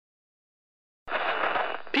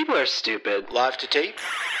People are stupid. Live to tape.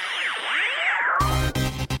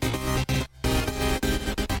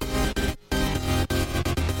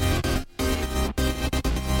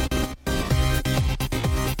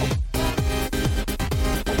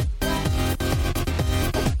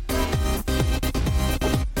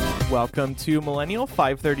 Welcome to Millennial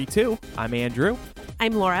 532. I'm Andrew.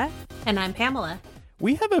 I'm Laura. And I'm Pamela.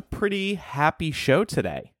 We have a pretty happy show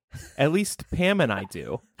today. At least Pam and I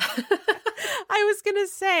do. I was going to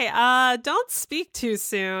say, don't speak too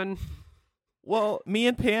soon. Well, me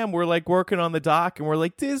and Pam were like working on the doc and we're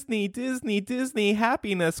like, Disney,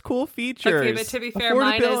 happiness, cool features. Okay, but to be fair,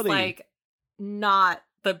 mine is like not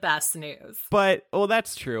the best news. But, well,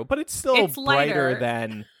 that's true. But it's still brighter lighter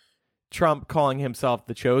than Trump calling himself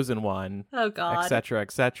the chosen one. Oh, God. Et cetera,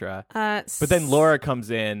 et cetera. But then Laura comes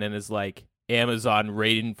in and is like, Amazon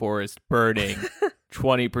rainforest burning.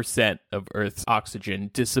 20% of Earth's oxygen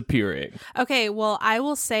disappearing. Okay, well, I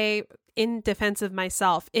will say in defense of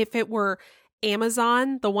myself, if it were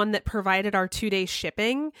Amazon, the one that provided our 2-day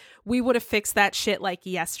shipping, we would have fixed that shit like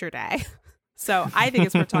yesterday. So I think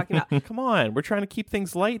it's worth talking about. Come on, we're trying to keep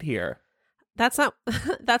things light here. That's not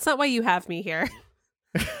why you have me here.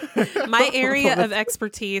 My area of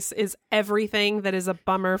expertise is everything that is a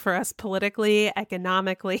bummer for us politically,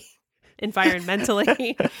 economically,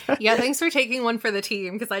 environmentally. Yeah, thanks for taking one for the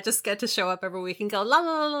team, because I just get to show up every week and go, la,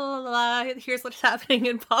 la, la, la, la, here's what's happening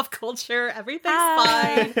in pop culture. Everything's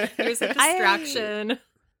fine. Here's a distraction.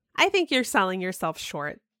 I think you're selling yourself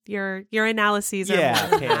short. Your analyses are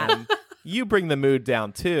more than Pam, you bring the mood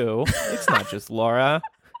down too. It's not just Laura.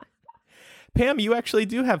 Pam, you actually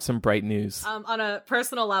do have some bright news. On a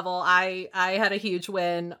personal level, I had a huge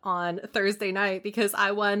win on Thursday night because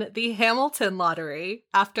I won the Hamilton lottery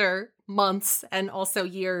after months and also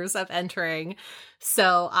years of entering.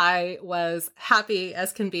 So I was happy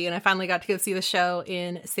as can be, and I finally got to go see the show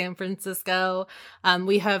in San Francisco.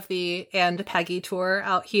 We have the And Peggy tour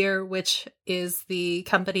out here, which is the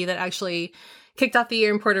company that actually kicked off the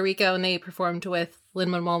year in Puerto Rico, and they performed with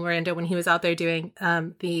Lin-Manuel Miranda when he was out there doing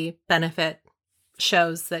the benefit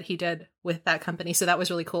shows that he did with that company. So that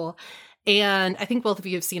was really cool. And I think both of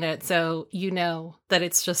you have seen it, so you know that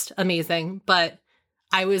it's just amazing. But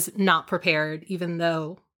I was not prepared, even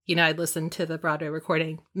though, you know, I'd listened to the Broadway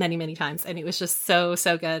recording many, many times. And it was just so,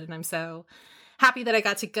 so good. And I'm so happy that I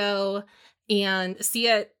got to go and see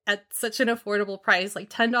it at such an affordable price. Like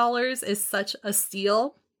 $10 is such a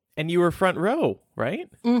steal. And you were front row, right?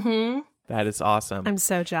 Mm-hmm. That is awesome. I'm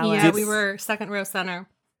so jealous. Yeah, we were second row center.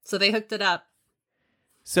 So they hooked it up.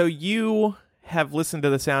 So you have listened to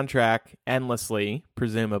the soundtrack endlessly,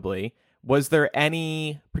 presumably. Was there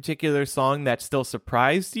any particular song that still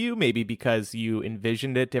surprised you? Maybe because you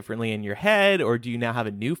envisioned it differently in your head, or do you now have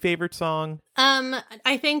a new favorite song?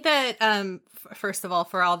 I think that first of all,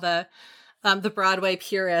 for all the Broadway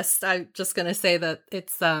purists, I'm just going to say that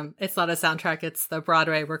it's not a soundtrack; it's the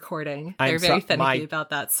Broadway recording. They're very finicky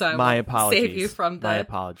about that, so my I apologies. save you from the my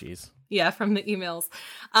apologies. Yeah, from the emails.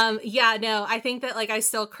 I think that like I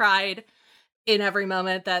still cried in every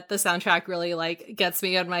moment that the soundtrack really like gets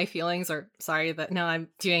me on my feelings. Or sorry, that no, I'm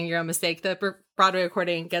doing your own mistake. The Broadway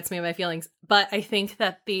recording gets me in my feelings, but I think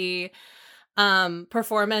that the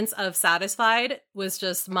performance of Satisfied was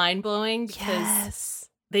just mind blowing because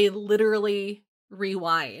they literally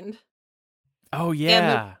rewind. Oh yeah.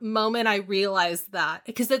 And the moment I realized that,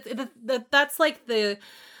 because that's like the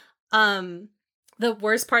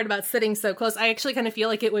worst part about sitting so close. I actually kind of feel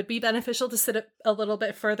like it would be beneficial to sit a little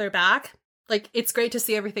bit further back. Like, it's great to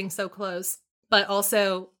see everything so close, but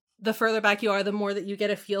also the further back you are, the more that you get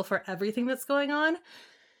a feel for everything that's going on.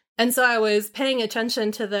 And so I was paying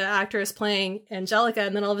attention to the actress playing Angelica,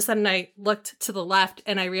 and then all of a sudden I looked to the left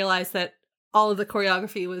and I realized that all of the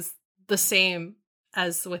choreography was the same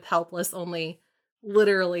as with Helpless, only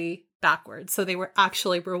literally backwards. So they were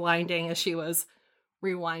actually rewinding as she was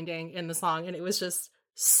rewinding in the song, and it was just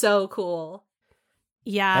so cool.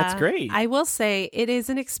 Yeah, that's great. I will say it is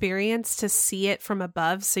an experience to see it from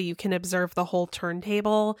above, so you can observe the whole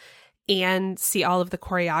turntable and see all of the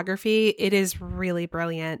choreography. It is really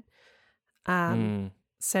brilliant.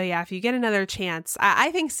 So yeah, if you get another chance, I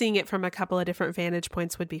think seeing it from a couple of different vantage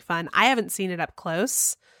points would be fun. I haven't seen it up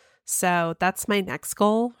close, so that's my next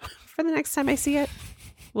goal for the next time I see it.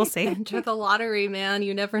 We'll see. Enter the lottery, man.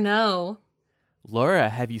 You never know. Laura,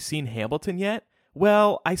 have you seen Hamilton yet?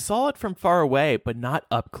 Well, I saw it from far away, but not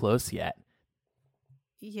up close yet.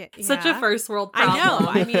 Yeah. Such a first world problem. I know.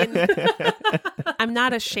 I mean, I'm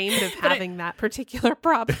not ashamed of having that particular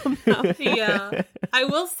problem, though. Yeah. I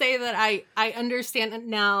will say that I understand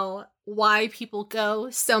now why people go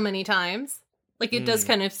so many times. Like, it does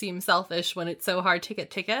kind of seem selfish when it's so hard to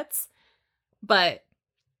get tickets, but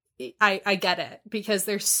I get it because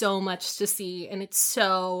there's so much to see and it's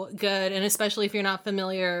so good. And especially if you're not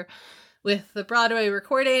familiar with the Broadway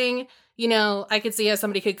recording, you know, I could see how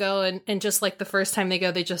somebody could go and just like the first time they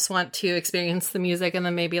go, they just want to experience the music. And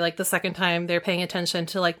then maybe like the second time they're paying attention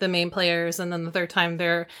to like the main players. And then the third time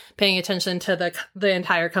they're paying attention to the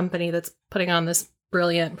entire company that's putting on this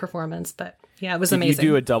brilliant performance. But yeah, it was amazing. Did you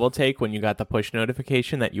do a double take when you got the push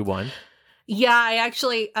notification that you won? Yeah, I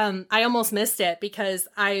actually, I almost missed it because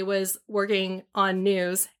I was working on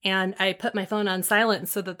news and I put my phone on silent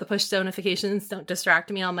so that the push notifications don't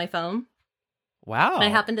distract me on my phone. Wow. And I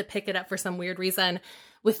happened to pick it up for some weird reason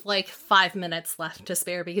with like 5 minutes left to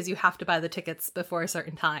spare because you have to buy the tickets before a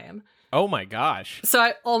certain time. Oh my gosh. So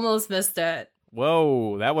I almost missed it.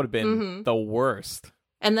 Whoa, that would have been the worst.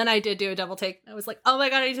 And then I did do a double take. I was like, oh my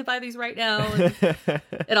God, I need to buy these right now. And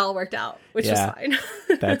it all worked out, which is fine.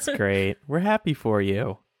 That's great. We're happy for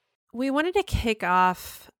you. We wanted to kick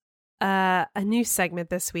off a new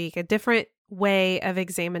segment this week, a different way of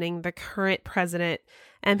examining the current president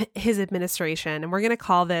and his administration. And we're going to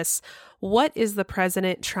call this, What is the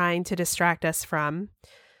President Trying to Distract Us From?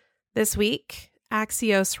 This week,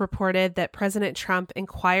 Axios reported that President Trump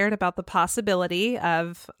inquired about the possibility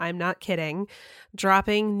of, I'm not kidding,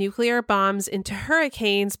 dropping nuclear bombs into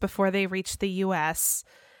hurricanes before they reach the U.S.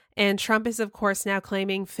 And Trump is, of course, now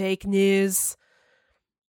claiming fake news.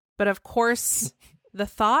 But of course, the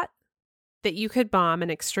thought that you could bomb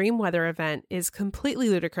an extreme weather event is completely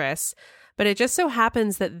ludicrous. But it just so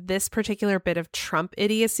happens that this particular bit of Trump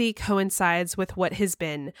idiocy coincides with what has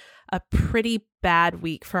been a pretty bad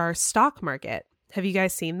week for our stock market. Have you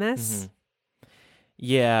guys seen this?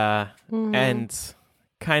 Yeah, and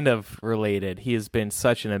kind of related. He has been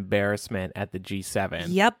such an embarrassment at the G7.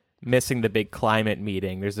 Yep. Missing the big climate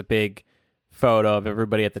meeting. There's a big photo of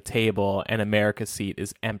everybody at the table and America's seat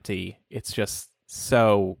is empty. It's just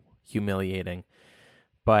so humiliating.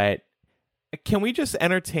 But can we just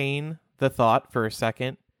entertain the thought for a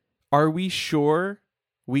second? Are we sure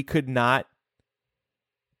we could not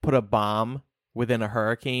put a bomb within a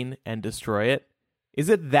hurricane and destroy it? Is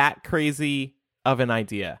it that crazy of an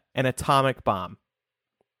idea? An atomic bomb?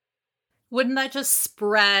 Wouldn't that just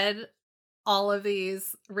spread all of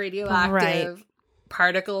these radioactive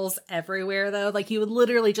particles everywhere, though? Like, you would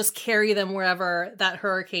literally just carry them wherever that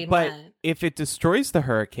hurricane went. But if it destroys the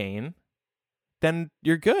hurricane, then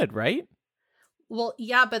you're good, right? Well,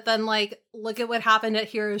 yeah, but then, like, look at what happened at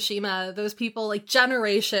Hiroshima. Those people, like,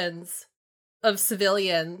 generations of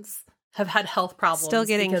civilians have had health problems. Still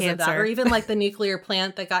getting because cancer. Of that. Or even, like, the nuclear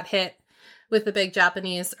plant that got hit with the big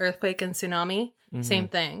Japanese earthquake and tsunami. Same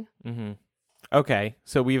thing. Okay,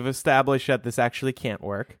 so we've established that this actually can't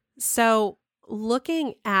work. So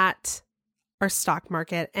looking at our stock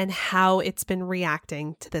market and how it's been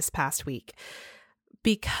reacting to this past week,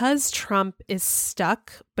 because Trump is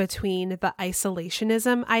stuck between the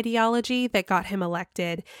isolationism ideology that got him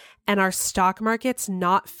elected and our stock market's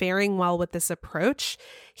not faring well with this approach,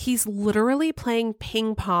 he's literally playing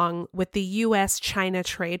ping pong with the US-China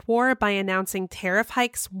trade war by announcing tariff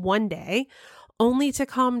hikes one day, only to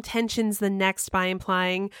calm tensions the next by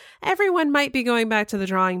implying everyone might be going back to the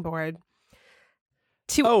drawing board.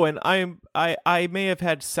 And I may have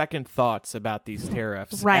had second thoughts about these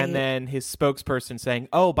tariffs. Right. And then his spokesperson saying,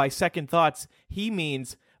 by second thoughts, he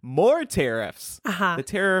means more tariffs. The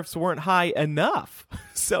tariffs weren't high enough.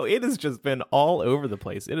 So it has just been all over the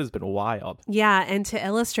place. It has been wild. Yeah, and to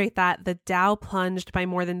illustrate that, the Dow plunged by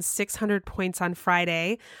more than 600 points on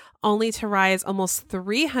Friday, only to rise almost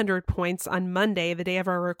 300 points on Monday, the day of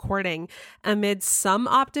our recording, amid some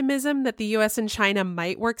optimism that the US and China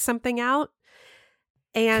might work something out.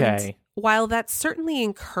 And while that's certainly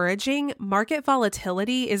encouraging, market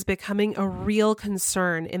volatility is becoming a real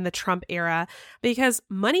concern in the Trump era because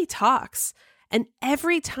money talks. And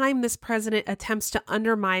every time this president attempts to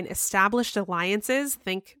undermine established alliances,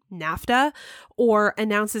 think NAFTA, or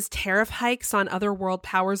announces tariff hikes on other world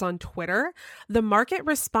powers on Twitter, the market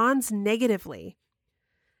responds negatively.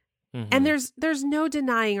 And there's no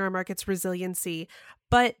denying our market's resiliency,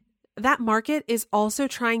 but that market is also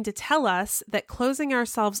trying to tell us that closing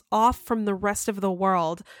ourselves off from the rest of the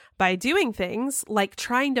world by doing things like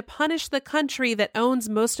trying to punish the country that owns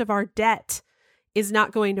most of our debt is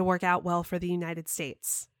not going to work out well for the United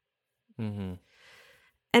States. And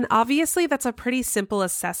obviously, that's a pretty simple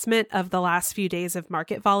assessment of the last few days of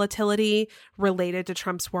market volatility related to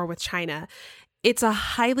Trump's war with China. It's a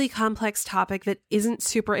highly complex topic that isn't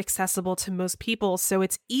super accessible to most people, so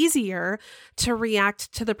it's easier to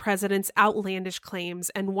react to the president's outlandish claims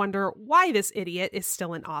and wonder why this idiot is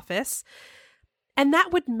still in office. And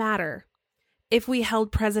that would matter if we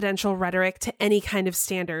held presidential rhetoric to any kind of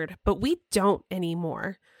standard, but we don't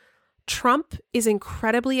anymore. Trump is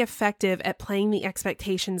incredibly effective at playing the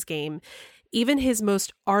expectations game. Even his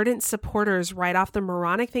most ardent supporters write off the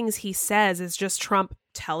moronic things he says as just Trump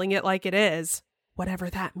telling it like it is, whatever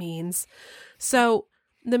that means. So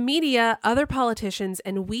the media, other politicians,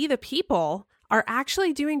 and we the people are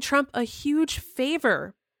actually doing Trump a huge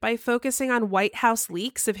favor by focusing on White House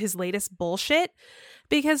leaks of his latest bullshit,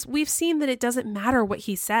 because we've seen that it doesn't matter what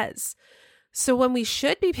he says. So when we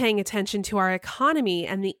should be paying attention to our economy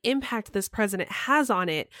and the impact this president has on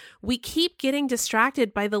it, we keep getting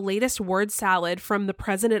distracted by the latest word salad from the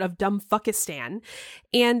president of Dumbfuckistan.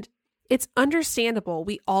 And it's understandable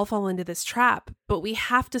we all fall into this trap, but we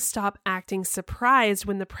have to stop acting surprised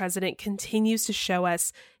when the president continues to show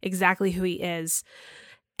us exactly who he is.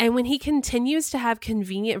 And when he continues to have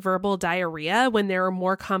convenient verbal diarrhea when there are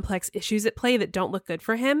more complex issues at play that don't look good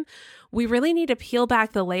for him, we really need to peel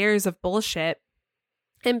back the layers of bullshit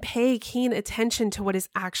and pay keen attention to what is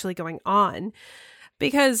actually going on.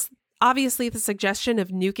 Because obviously the suggestion of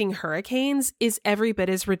nuking hurricanes is every bit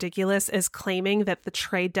as ridiculous as claiming that the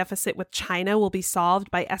trade deficit with China will be solved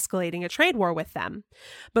by escalating a trade war with them.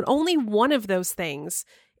 But only one of those things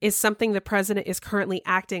is something the president is currently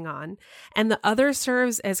acting on, and the other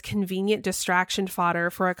serves as convenient distraction fodder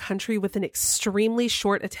for a country with an extremely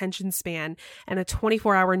short attention span and a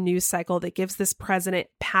 24-hour news cycle that gives this president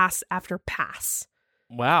pass after pass.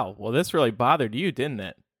 Wow. Well, this really bothered you, didn't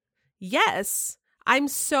it? Yes. I'm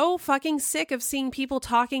so fucking sick of seeing people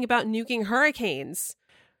talking about nuking hurricanes.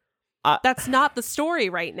 That's not the story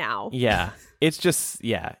right now. Yeah. It's just,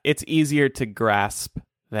 it's easier to grasp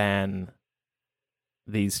than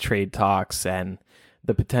these trade talks and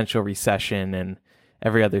the potential recession and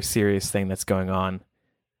every other serious thing that's going on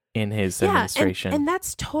in his administration. And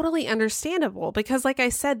that's totally understandable because, like I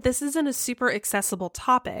said, this isn't a super accessible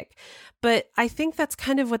topic, but I think that's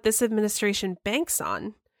kind of what this administration banks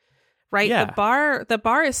on, right? Yeah. The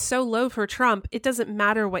bar is so low for Trump, it doesn't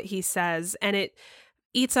matter what he says, and it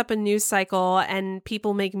eats up a news cycle and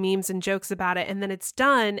people make memes and jokes about it, and then it's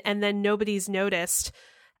done, and then nobody's noticed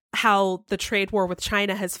how the trade war with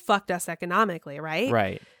China has fucked us economically, right?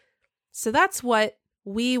 Right. So that's what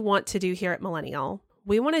we want to do here at Millennial.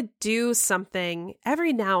 We want to do something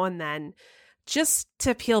every now and then just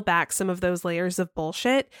to peel back some of those layers of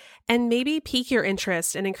bullshit and maybe pique your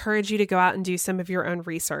interest and encourage you to go out and do some of your own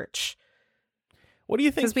research. What do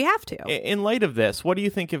you think? Because we have to. In light of this, what do you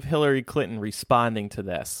think of Hillary Clinton responding to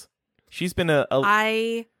this? She's been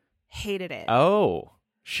I hated it. Oh.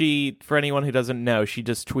 She, for anyone who doesn't know, she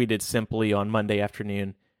just tweeted simply on Monday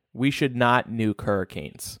afternoon, "We should not nuke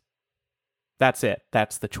hurricanes." That's it.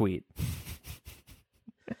 That's the tweet.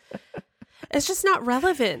 It's just not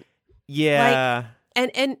relevant. Yeah.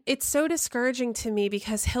 And it's so discouraging to me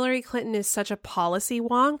because Hillary Clinton is such a policy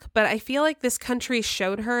wonk, but I feel like this country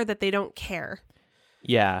showed her that they don't care.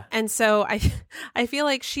 Yeah. And so I feel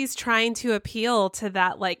like she's trying to appeal to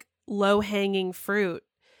that like low-hanging fruit.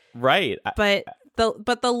 Right. But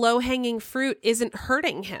the low-hanging fruit isn't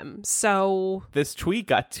hurting him, so... This tweet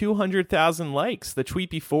got 200,000 likes. The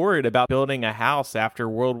tweet before it about building a house after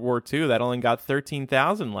World War II, that only got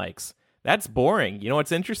 13,000 likes. That's boring. You know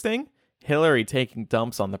what's interesting? Hillary taking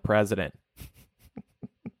dumps on the president.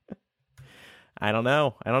 I don't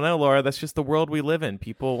know, Laura. That's just the world we live in.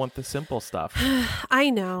 People want the simple stuff.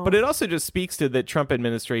 I know. But it also just speaks to the Trump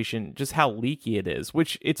administration, just how leaky it is,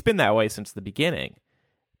 which it's been that way since the beginning.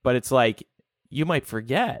 But it's like... You might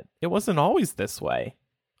forget. It wasn't always this way.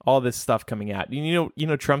 All this stuff coming out. You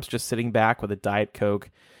know, Trump's just sitting back with a Diet Coke,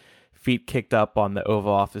 feet kicked up on the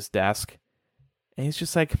Oval Office desk. And he's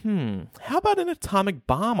just like, how about an atomic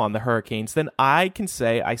bomb on the hurricanes? Then I can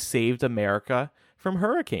say I saved America from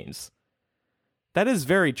hurricanes. That is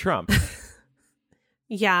very Trump.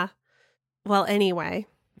 Yeah. Well, anyway.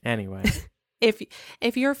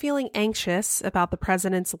 If you're feeling anxious about the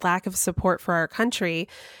president's lack of support for our country,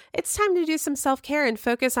 it's time to do some self-care and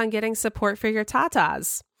focus on getting support for your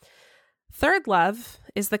tatas. Third Love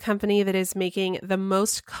is the company that is making the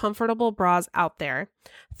most comfortable bras out there.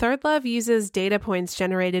 Third Love uses data points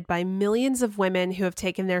generated by millions of women who have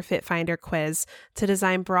taken their Fit Finder quiz to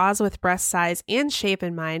design bras with breast size and shape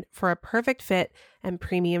in mind for a perfect fit and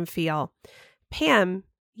premium feel. Pam,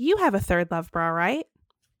 you have a Third Love bra, right?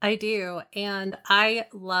 I do. And I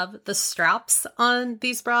love the straps on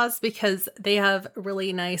these bras because they have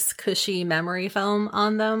really nice cushy memory foam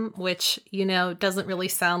on them, which, doesn't really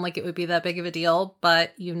sound like it would be that big of a deal.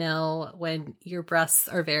 But, when your breasts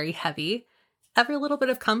are very heavy, every little bit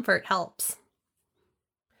of comfort helps.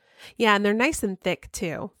 Yeah. And they're nice and thick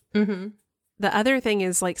too. Mm-hmm. The other thing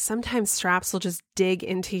is like sometimes straps will just dig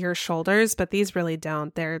into your shoulders, but these really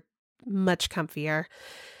don't. They're much comfier.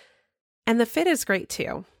 And the fit is great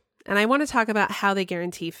too. And I want to talk about how they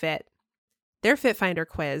guarantee fit. Their Fit Finder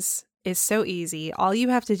quiz is so easy. All you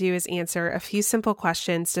have to do is answer a few simple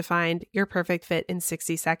questions to find your perfect fit in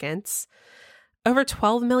 60 seconds. Over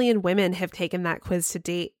 12 million women have taken that quiz to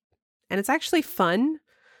date. And it's actually fun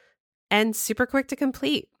and super quick to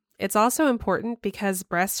complete. It's also important because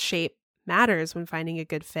breast shape matters when finding a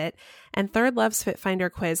good fit, and Third Love's Fit Finder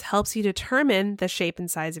quiz helps you determine the shape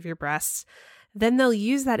and size of your breasts. Then they'll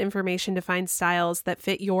use that information to find styles that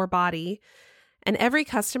fit your body. And every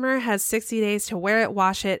customer has 60 days to wear it,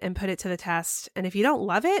 wash it, and put it to the test. And if you don't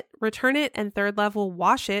love it, return it, and Third Love will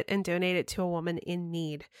wash it and donate it to a woman in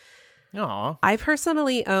need. Aw. I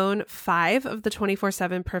personally own 5 of the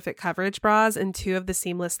 24/7 Perfect Coverage bras and 2 of the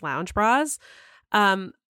Seamless Lounge bras.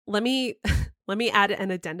 Let me add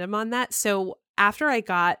an addendum on that. So after I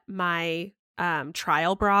got my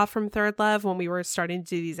trial bra from Third Love, when we were starting to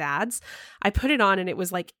do these ads, I put it on and it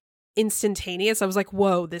was like instantaneous. I was like,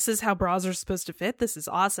 whoa, this is how bras are supposed to fit. This is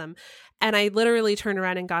awesome. And I literally turned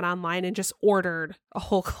around and got online and just ordered a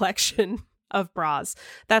whole collection of bras.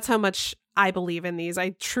 That's how much I believe in these.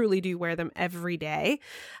 I truly do wear them every day.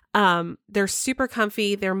 They're super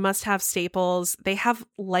comfy. They're must-have staples. They have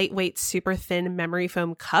lightweight, super thin memory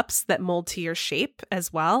foam cups that mold to your shape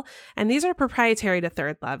as well. And these are proprietary to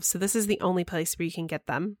Third Love, so this is the only place where you can get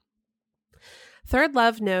them. Third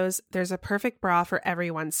Love knows there's a perfect bra for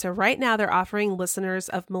everyone. So right now they're offering listeners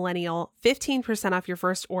of Millennial 15% off your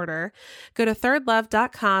first order. Go to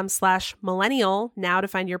thirdlove.com/millennial now to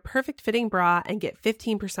find your perfect fitting bra and get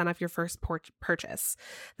 15% off your first purchase.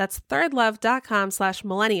 That's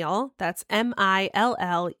thirdlove.com/millennial. That's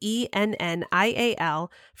MILLENNIAL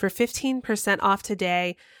for 15% off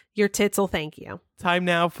today. Your tits will thank you. Time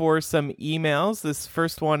now for some emails. This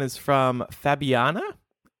first one is from Fabiana.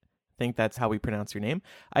 I think that's how we pronounce your name.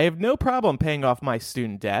 I have no problem paying off my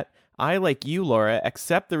student debt. I, like you, Laura,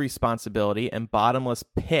 accept the responsibility and bottomless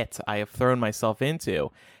pit I have thrown myself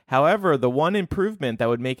into. However, the one improvement that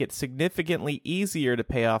would make it significantly easier to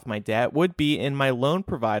pay off my debt would be if my loan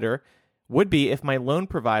provider would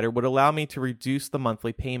allow me to reduce the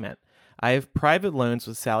monthly payment. I have private loans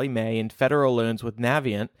with Sallie Mae and federal loans with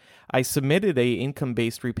Navient. I submitted a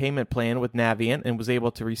income-based repayment plan with Navient and was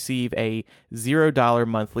able to receive a $0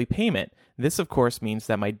 monthly payment. This, of course, means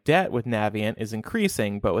that my debt with Navient is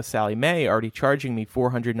increasing, but with Sallie Mae already charging me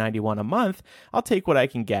 $491 a month, I'll take what I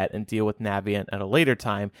can get and deal with Navient at a later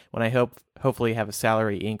time when I hopefully have a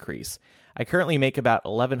salary increase. I currently make about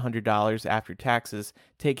 $1,100 after taxes,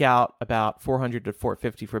 take out about $400 to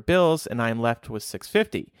 $450 for bills, and I am left with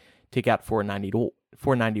 $650. Take out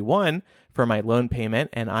 $491 for my loan payment,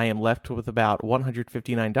 and I am left with about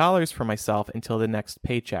 $159 for myself until the next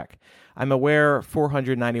paycheck. I'm aware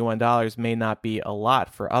 $491 may not be a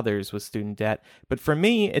lot for others with student debt, but for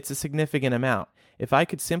me, it's a significant amount. If I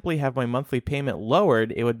could simply have my monthly payment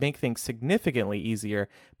lowered, it would make things significantly easier,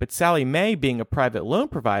 but Sallie Mae, being a private loan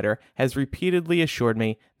provider, has repeatedly assured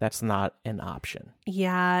me that's not an option.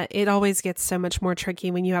 Yeah, it always gets so much more tricky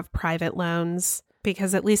when you have private loans.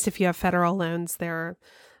 Because at least if you have federal loans, there are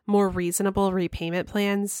more reasonable repayment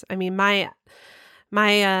plans. I mean, my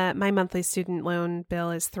monthly student loan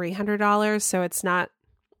bill is $300, so it's not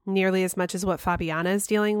nearly as much as what Fabiana is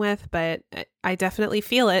dealing with, but I definitely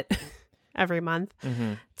feel it every month.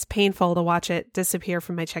 Mm-hmm. It's painful to watch it disappear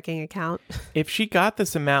from my checking account. If she got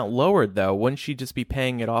this amount lowered, though, wouldn't she just be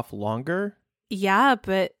paying it off longer? Yeah,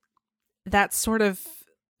 but that sort of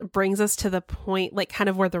brings us to the point, like kind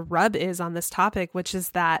of where the rub is on this topic, which is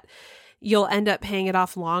that you'll end up paying it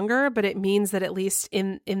off longer, but it means that at least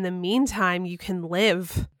in the meantime, you can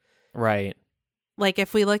live. Right. Like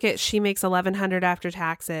if we look at, she makes $1,100 after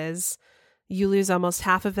taxes, you lose almost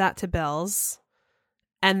half of that to bills.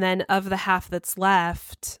 And then of the half that's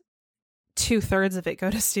left, 2/3 of it go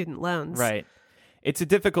to student loans. Right. It's a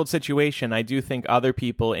difficult situation. I do think other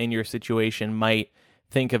people in your situation might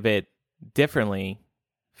think of it differently.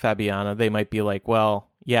 Fabiana, they might be like, well,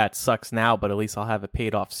 yeah, it sucks now, but at least I'll have it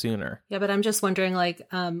paid off sooner. Yeah, but I'm just wondering, like,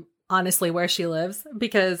 honestly, where she lives,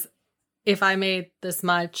 because if I made this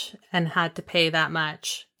much and had to pay that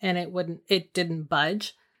much and it didn't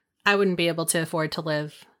budge, I wouldn't be able to afford to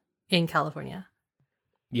live in California.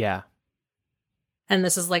 Yeah. And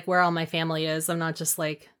this is like where all my family is. I'm not just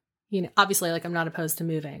like, obviously, like, I'm not opposed to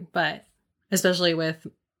moving, but especially with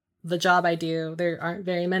the job I do, there aren't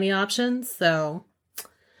very many options. So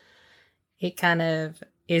it kind of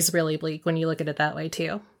is really bleak when you look at it that way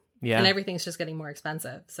too. Yeah. And everything's just getting more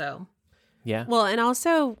expensive. So yeah. Well, and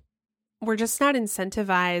also we're just not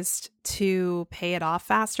incentivized to pay it off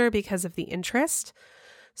faster because of the interest.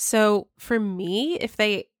 So for me, if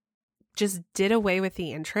they just did away with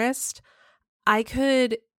the interest, I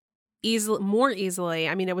could more easily,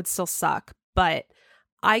 I mean, it would still suck, but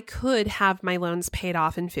I could have my loans paid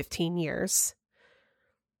off in 15 years.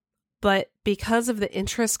 But because of the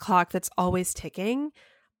interest clock that's always ticking,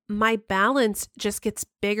 my balance just gets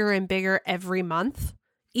bigger and bigger every month,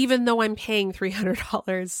 even though I'm paying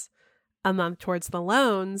 $300 a month towards the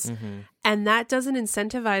loans. Mm-hmm. And that doesn't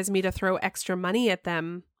incentivize me to throw extra money at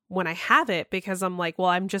them when I have it, because I'm like, well,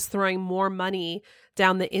 I'm just throwing more money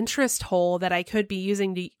down the interest hole that I could be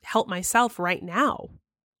using to help myself right now.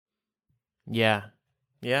 Yeah.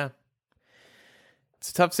 Yeah. It's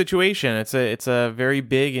a tough situation. It's a very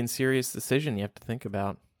big and serious decision you have to think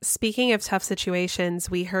about. Speaking of tough situations,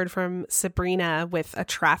 we heard from Sabrina with a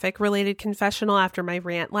traffic-related confessional after my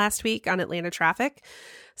rant last week on Atlanta traffic.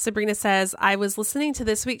 Sabrina says, I was listening to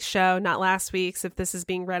this week's show, not last week's, if this is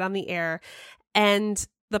being read on the air, and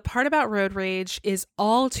the part about road rage is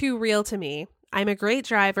all too real to me. I'm a great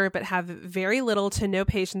driver, but have very little to no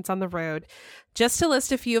patience on the road. Just to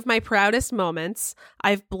list a few of my proudest moments,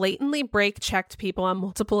 I've blatantly brake checked people on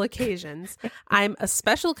multiple occasions. I'm a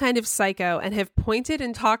special kind of psycho and have pointed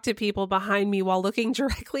and talked to people behind me while looking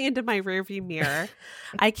directly into my rearview mirror.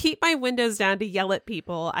 I keep my windows down to yell at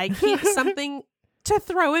people. I keep something to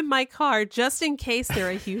throw in my car just in case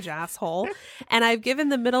they're a huge asshole. And I've given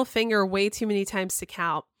the middle finger way too many times to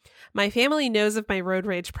count. My family knows of my road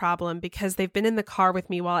rage problem because they've been in the car with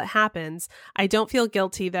me while it happens. I don't feel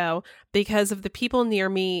guilty, though, because of the people near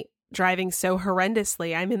me driving so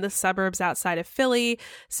horrendously. I'm in the suburbs outside of Philly,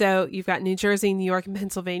 so you've got New Jersey, New York, and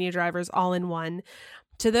Pennsylvania drivers all in one.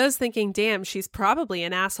 To those thinking, damn, she's probably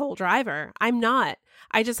an asshole driver, I'm not.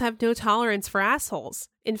 I just have no tolerance for assholes.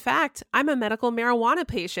 In fact, I'm a medical marijuana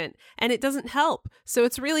patient, and it doesn't help. So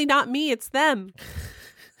it's really not me, it's them.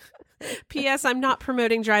 P.S. I'm not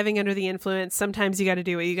promoting driving under the influence. Sometimes you got to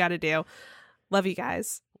do what you got to do. Love you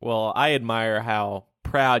guys. Well, I admire how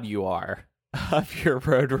proud you are of your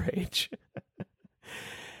road rage.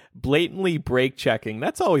 Blatantly brake checking.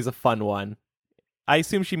 That's always a fun one. I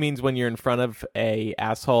assume she means when you're in front of a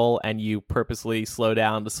asshole and you purposely slow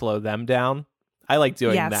down to slow them down. I like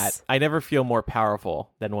doing that. I never feel more powerful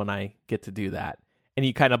than when I get to do that. And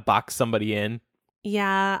you kind of box somebody in.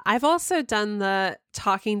 Yeah, I've also done the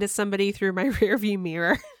talking to somebody through my rearview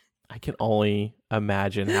mirror. I can only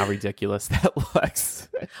imagine how ridiculous that looks.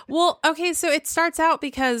 Well, okay, so it starts out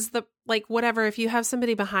because if you have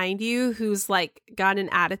somebody behind you who's like got an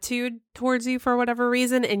attitude towards you for whatever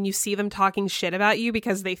reason, and you see them talking shit about you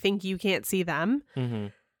because they think you can't see them. Mm-hmm.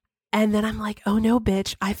 And then I'm like, oh no,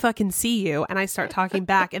 bitch, I fucking see you. And I start talking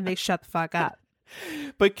back and they shut the fuck up.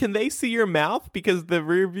 But can they see your mouth? Because the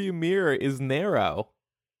rearview mirror is narrow.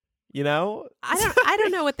 You know? I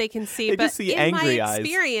don't know what they can see, They but just see in angry my eyes.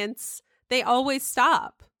 experience, they always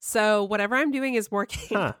stop. So whatever I'm doing is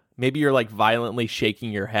working. Huh. Maybe you're like violently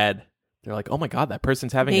shaking your head. They're like, oh my God, that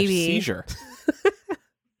person's having a seizure.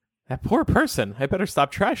 That poor person. I better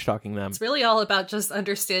stop trash talking them. It's really all about just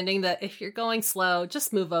understanding that if you're going slow,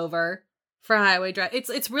 just move over for highway drive.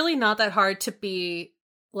 It's really not that hard to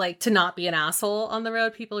not be an asshole on the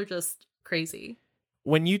road. People are just crazy.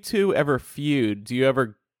 When you two ever feud, do you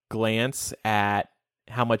ever glance at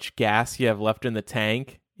how much gas you have left in the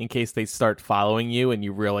tank in case they start following you and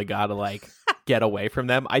you really gotta get away from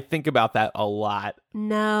them? I think about that a lot.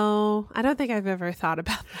 No, I don't think I've ever thought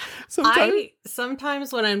about that.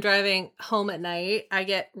 Sometimes when I'm driving home at night, I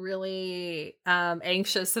get really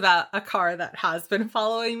anxious about a car that has been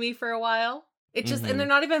following me for a while. It just, and they're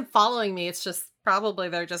not even following me. It's just probably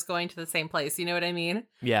they're just going to the same place. You know what I mean?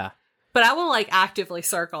 Yeah. But I will actively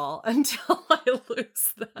circle until I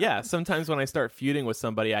lose them. Yeah. Sometimes when I start feuding with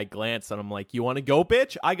somebody, I glance and I'm like, you want to go,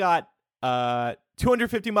 bitch? I got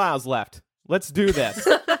 250 miles left. Let's do this.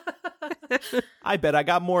 I bet I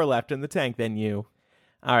got more left in the tank than you.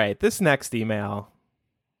 All right. This next email.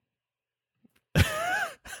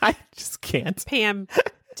 I just can't. Pam,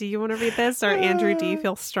 do you want to read this? Or Andrew, do you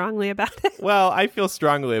feel strongly about it? Well, I feel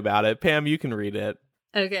strongly about it. Pam, you can read it.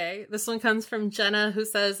 Okay, this one comes from Jenna, who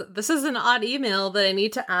says, this is an odd email that I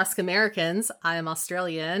need to ask Americans. I am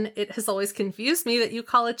Australian. It has always confused me that you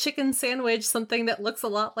call a chicken sandwich something that looks a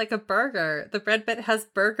lot like a burger. The bread bit has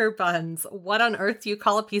burger buns. What on earth do you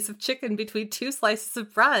call a piece of chicken between two slices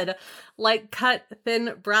of bread? Like cut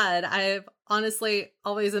thin bread. I've honestly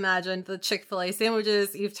always imagined the Chick-fil-A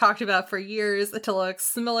sandwiches you've talked about for years to look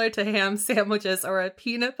similar to ham sandwiches or a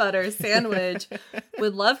peanut butter sandwich.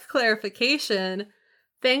 Would love clarification.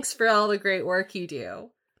 Thanks for all the great work you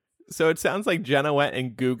do. So it sounds like Jenna went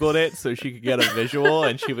and Googled it so she could get a visual,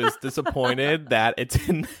 and she was disappointed that it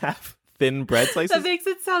didn't have thin bread slices. That makes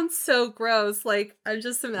it sound so gross. Like, I'm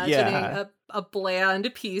just imagining a bland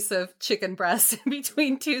piece of chicken breast in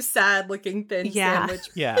between two sad-looking thin sandwich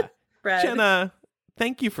bread. Jenna,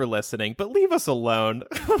 thank you for listening, but leave us alone.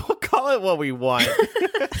 We'll call it what we want.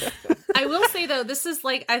 I will say, though, this is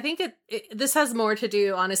like, I think this has more to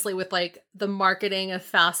do, honestly, with like the marketing of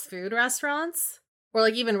fast food restaurants, or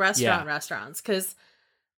like even restaurants, because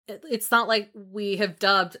it's not like we have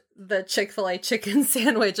dubbed the Chick-fil-A chicken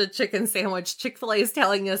sandwich a chicken sandwich. Chick-fil-A is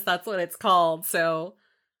telling us that's what it's called, so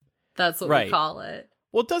that's what we call it.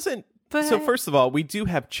 Well, so first of all, we do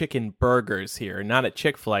have chicken burgers here, not at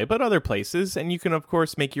Chick-fil-A, but other places, and you can, of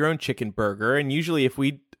course, make your own chicken burger, and usually if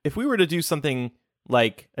we were to do something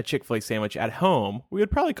like a Chick-fil-A sandwich at home, we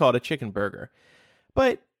would probably call it a chicken burger.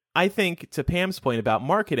 But I think, to Pam's point about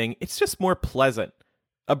marketing, it's just more pleasant.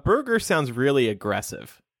 A burger sounds really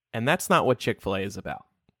aggressive, and that's not what Chick-fil-A is about.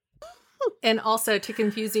 And also, to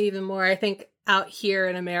confuse you even more, I think out here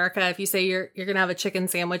in America, if you say you're going to have a chicken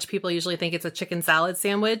sandwich, people usually think it's a chicken salad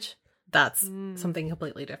sandwich. That's something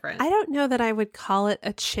completely different. I don't know that I would call it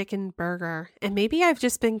a chicken burger. And maybe I've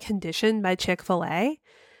just been conditioned by Chick-fil-A.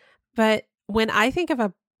 But when I think of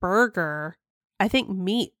a burger, I think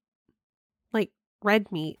meat, like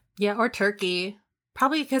red meat. Yeah, or turkey.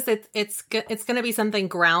 Probably because it's going to be something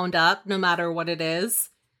ground up no matter what it is.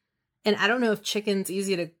 And I don't know if chicken's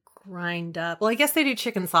easy to grind up. Well, I guess they do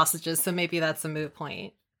chicken sausages, so maybe that's a moot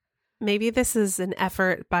point. Maybe this is an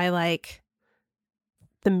effort by like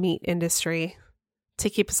the meat industry to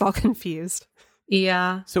keep us all confused.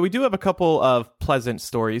 Yeah. So we do have a couple of pleasant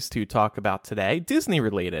stories to talk about today, Disney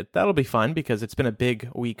related. That'll be fun because it's been a big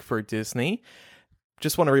week for Disney.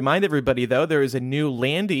 Just want to remind everybody, though, there is a new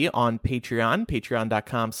Landy on Patreon.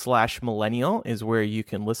 Patreon.com/millennial is where you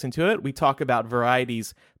can listen to it. We talk about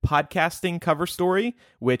Variety's podcasting cover story,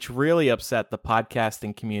 which really upset the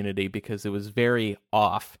podcasting community because it was very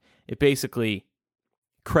off. It basically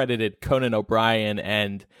credited Conan O'Brien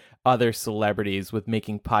and other celebrities with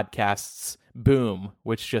making podcasts boom,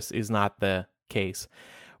 which just is not the case.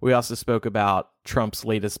 We also spoke about Trump's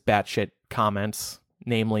latest batshit comments,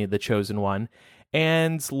 namely The Chosen One.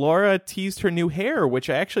 And Laura teased her new hair, which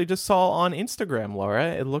I actually just saw on Instagram, Laura.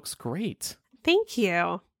 It looks great. Thank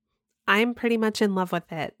you. I'm pretty much in love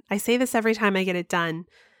with it. I say this every time I get it done,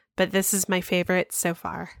 but this is my favorite so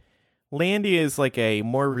far. Landy is like a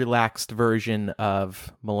more relaxed version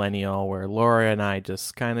of Millennial, where Laura and I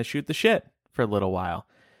just kind of shoot the shit for a little while.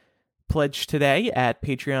 Pledge today at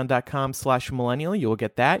patreon.com/millennial. You will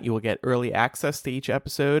get that. You will get early access to each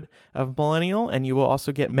episode of Millennial, and you will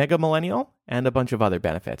also get Mega Millennial and a bunch of other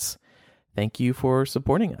benefits. Thank you for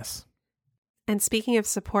supporting us. And speaking of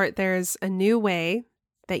support, there's a new way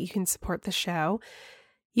that you can support the show.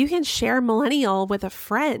 You can share Millennial with a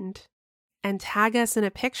friend and tag us in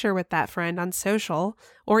a picture with that friend on social,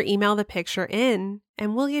 or email the picture in,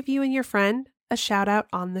 and we'll give you and your friend a shout out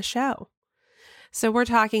on the show. So we're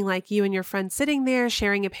talking like you and your friend sitting there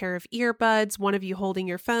sharing a pair of earbuds, one of you holding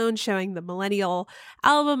your phone, showing the Millennial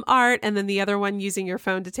album art, and then the other one using your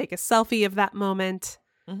phone to take a selfie of that moment.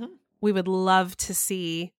 Mm-hmm. We would love to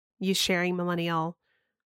see you sharing Millennial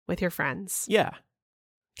with your friends. Yeah.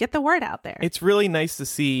 Get the word out there. It's really nice to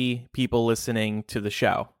see people listening to the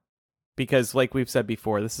show because, like we've said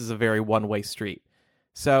before, this is a very one-way street.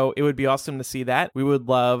 So it would be awesome to see that. We would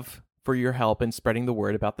love for your help in spreading the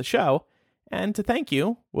word about the show. And to thank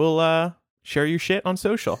you, we'll share your shit on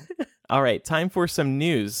social. All right, time for some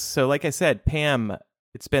news. So like I said, Pam,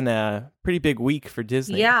 it's been a pretty big week for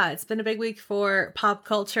Disney. Yeah, it's been a big week for pop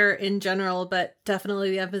culture in general, but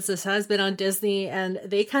definitely the emphasis has been on Disney. And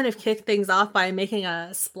they kind of kicked things off by making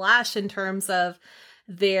a splash in terms of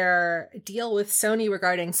their deal with Sony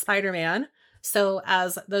regarding Spider-Man. So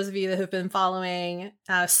as those of you that have been following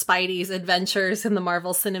Spidey's adventures in the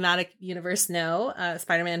Marvel Cinematic Universe know,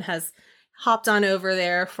 Spider-Man has hopped on over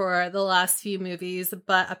there for the last few movies,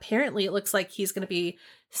 but apparently it looks like he's going to be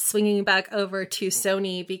swinging back over to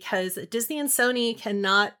Sony because Disney and Sony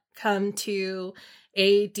cannot come to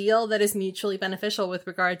a deal that is mutually beneficial with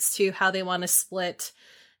regards to how they want to split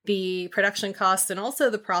the production costs and also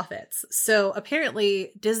the profits. So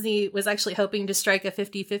apparently Disney was actually hoping to strike a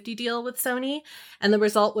 50-50 deal with Sony, and the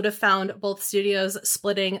result would have found both studios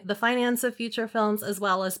splitting the finance of future films as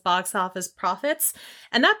well as box office profits.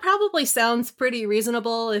 And that probably sounds pretty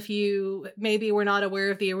reasonable if you maybe were not aware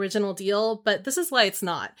of the original deal, but this is why it's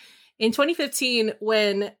not. In 2015,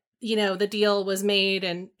 when, the deal was made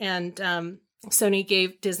and Sony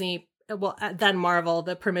gave Disney, well, then Marvel,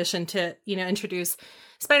 the permission to, introduce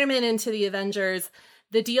Spider-Man into the Avengers,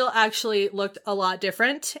 The deal actually looked a lot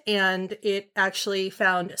different, and it actually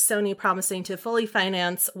found Sony promising to fully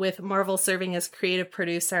finance, with Marvel serving as creative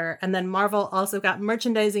producer. And then Marvel also got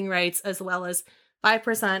merchandising rights as well as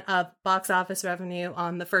 5% of box office revenue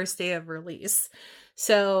on the first day of release.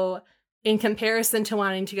 So in comparison to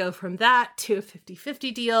wanting to go from that to a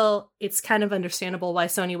 50-50 deal, it's kind of understandable why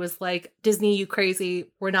Sony was like, Disney, you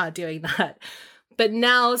crazy, we're not doing that. But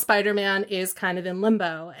now Spider-Man is kind of in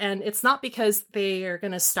limbo, and it's not because they are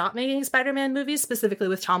going to stop making Spider-Man movies, specifically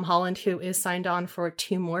with Tom Holland, who is signed on for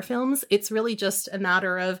 2 more films. It's really just a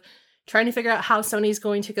matter of trying to figure out how Sony's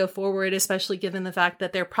going to go forward, especially given the fact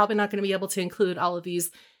that they're probably not going to be able to include all of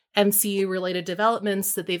these MCU-related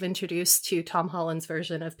developments that they've introduced to Tom Holland's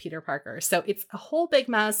version of Peter Parker. So it's a whole big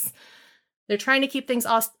mess. They're trying to keep things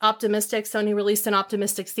optimistic. Sony released an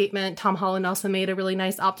optimistic statement. Tom Holland also made a really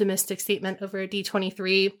nice optimistic statement over at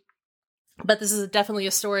D23. But this is definitely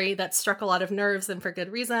a story that struck a lot of nerves, and for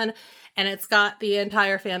good reason. And it's got the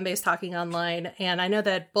entire fan base talking online. And I know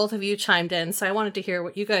that both of you chimed in, so I wanted to hear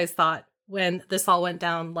what you guys thought when this all went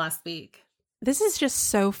down last week. This is just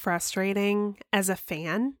so frustrating as a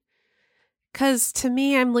fan. Because to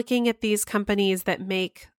me, I'm looking at these companies that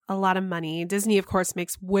make a lot of money. Disney, of course,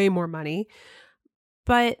 makes way more money,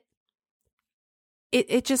 but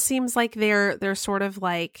it just seems like they're sort of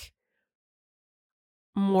like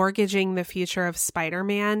mortgaging the future of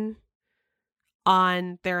Spider-Man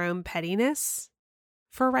on their own pettiness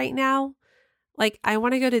for right now. Like, I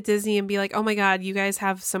want to go to Disney and be like, oh my God, you guys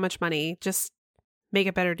have so much money, just make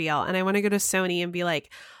a better deal. And I want to go to Sony and be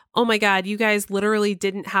like, oh my God, you guys literally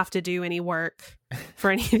didn't have to do any work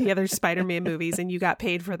for any of the other Spider-Man movies and you got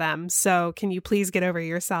paid for them. So can you please get over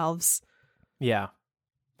yourselves? Yeah.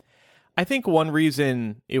 I think one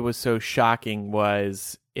reason it was so shocking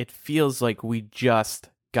was it feels like we just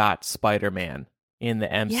got Spider-Man in the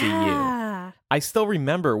MCU. Yeah. I still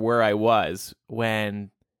remember where I was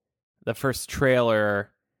when the first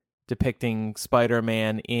trailer depicting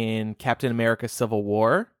Spider-Man in Captain America Civil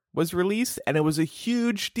War was released, and it was a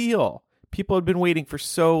huge deal. People had been waiting for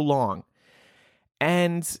so long.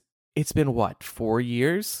 And it's been, 4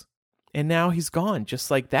 years? And now he's gone,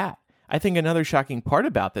 just like that. I think another shocking part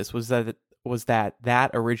about this was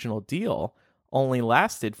that original deal only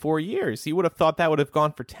lasted 4 years. You would have thought that would have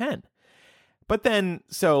gone for 10. But then,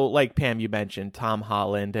 so like Pam, you mentioned, Tom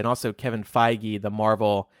Holland and also Kevin Feige, the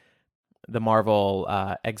Marvel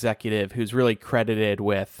executive who's really credited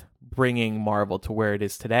with bringing Marvel to where it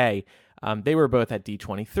is today. They were both at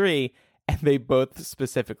D23, and they both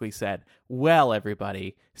specifically said, well,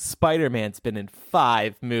 everybody, Spider-Man's been in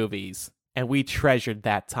 5 movies, and we treasured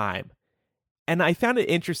that time. And I found it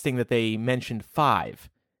interesting that they mentioned 5,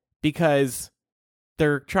 because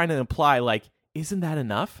they're trying to imply, like, isn't that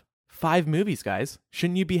enough? 5 movies, guys.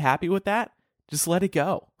 Shouldn't you be happy with that? Just let it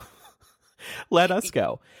go. Let us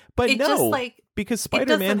go. But no, because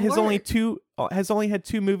Spider-Man has only had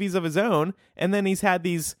 2 movies of his own, and then he's had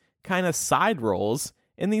these kind of side roles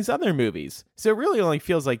in these other movies. So it really only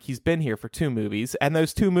feels like he's been here for 2 movies, and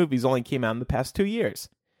those 2 movies only came out in the past 2 years.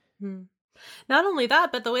 Not only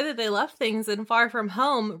that, but the way that they left things in Far From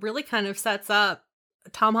Home really kind of sets up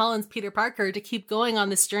Tom Holland's Peter Parker to keep going on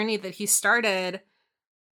this journey that he started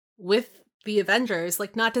with the Avengers.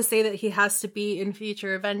 Like, not to say that he has to be in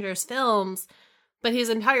future Avengers films, but his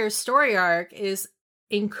entire story arc is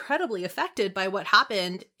incredibly affected by what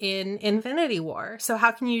happened in Infinity War. So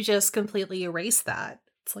how can you just completely erase that?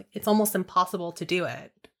 It's like, it's almost impossible to do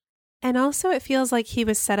it. And also it feels like he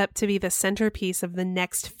was set up to be the centerpiece of the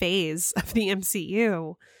next phase of the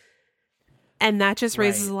MCU. And that just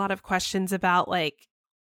raises a lot of questions about, like,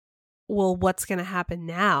 well, what's going to happen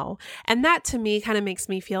now? And that to me kind of makes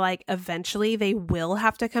me feel like eventually they will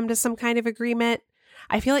have to come to some kind of agreement.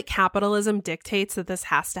 I feel like capitalism dictates that this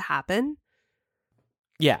has to happen.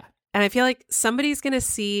 Yeah. And I feel like somebody's going to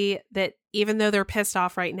see that even though they're pissed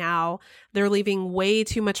off right now, they're leaving way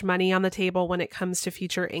too much money on the table when it comes to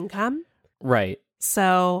future income. Right.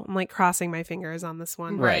 So I'm like crossing my fingers on this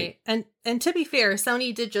one. Right. And to be fair,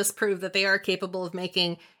 Sony did just prove that they are capable of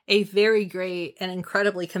making a very great and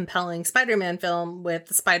incredibly compelling Spider-Man film with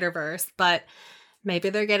the Spider-Verse, but maybe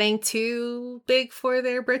they're getting too big for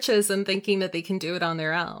their britches and thinking that they can do it on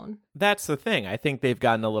their own. That's the thing. I think they've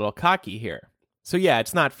gotten a little cocky here. So yeah,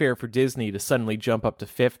 it's not fair for Disney to suddenly jump up to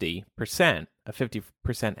 50%, a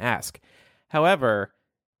 50% ask. However,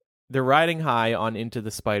 they're riding high on Into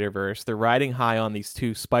the Spider-Verse. They're riding high on these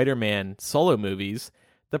 2 Spider-Man solo movies.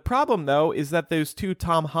 The problem, though, is that those 2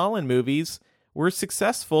 Tom Holland movies were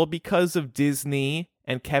successful because of Disney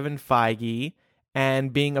and Kevin Feige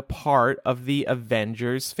and being a part of the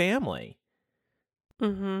Avengers family.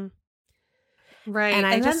 Mm-hmm. Right. And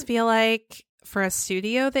I just feel like for a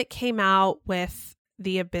studio that came out with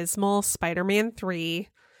the abysmal Spider-Man 3,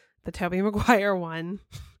 the Tobey Maguire one,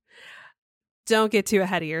 don't get too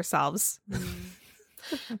ahead of yourselves.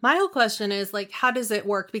 My whole question is, like, how does it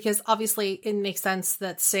work? Because obviously it makes sense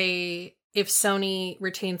that, say, if Sony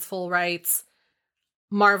retains full rights,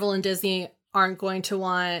 Marvel and Disney aren't going to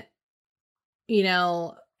want,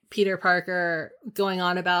 Peter Parker going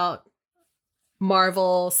on about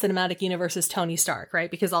Marvel Cinematic Universe's Tony Stark, right?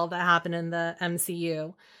 Because all of that happened in the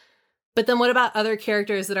MCU. But then what about other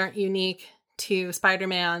characters that aren't unique to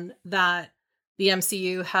Spider-Man that the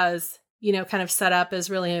MCU has, kind of set up as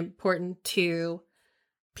really important to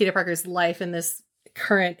Peter Parker's life in this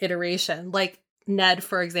current iteration? Like Ned,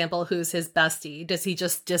 for example, who's his bestie. Does he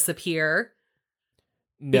just disappear?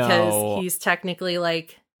 No. Because he's technically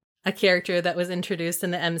like a character that was introduced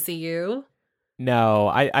in the MCU? No,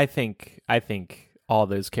 I think all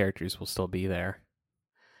those characters will still be there.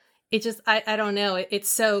 It just, I don't know. It's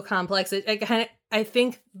so complex. I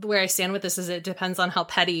think where I stand with this is it depends on how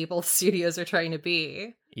petty both studios are trying to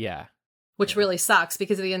be. Yeah. Which really sucks,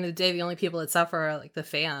 because at the end of the day, the only people that suffer are like the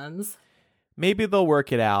fans. Maybe they'll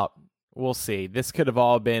work it out. We'll see. This could have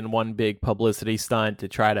all been one big publicity stunt to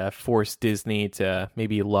try to force Disney to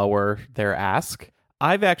maybe lower their ask.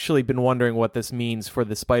 I've actually been wondering what this means for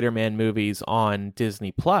the Spider-Man movies on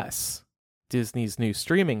Disney Plus, Disney's new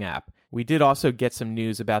streaming app. We did also get some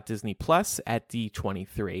news about Disney Plus at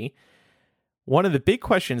D23. One of the big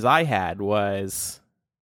questions I had was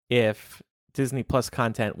if Disney Plus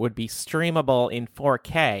content would be streamable in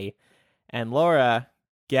 4K. And Laura,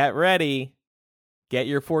 get ready. Get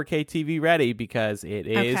your 4K TV ready, because it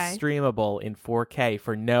is streamable in 4K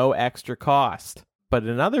for no extra cost. But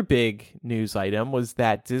another big news item was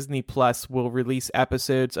that Disney Plus will release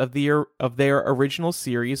episodes of their original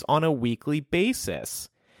series on a weekly basis.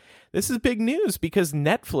 This is big news because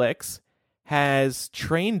Netflix has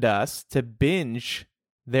trained us to binge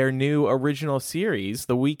their new original series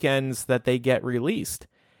the weekends that they get released.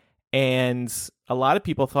 And a lot of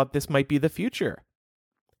people thought this might be the future.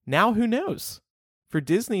 Now, who knows? For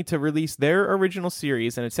Disney to release their original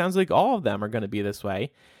series, and it sounds like all of them are going to be this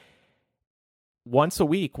way, once a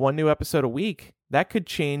week, one new episode a week, that could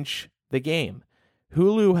change the game.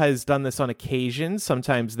 Hulu has done this on occasion.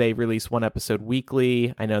 Sometimes they release one episode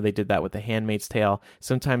weekly. I know they did that with The Handmaid's Tale.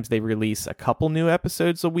 Sometimes they release a couple new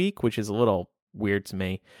episodes a week, which is a little weird to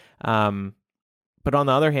me. But on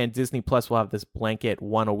the other hand, Disney Plus will have this blanket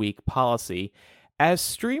one-a-week policy. As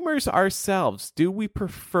streamers ourselves, do we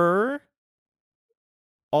prefer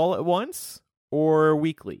all at once or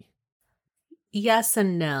weekly? Yes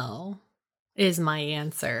and no is my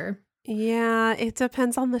answer. Yeah, it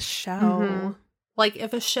depends on the show. Mm-hmm. Like,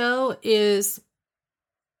 if a show is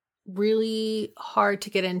really hard to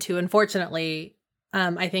get into, unfortunately,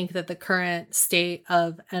 I think that the current state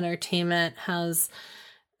of entertainment has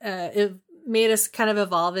it made us kind of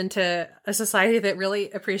evolve into a society that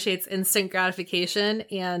really appreciates instant gratification,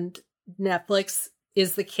 and Netflix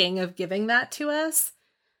is the king of giving that to us.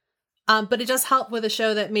 But it does help with a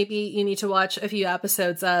show that maybe you need to watch a few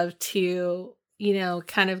episodes of to,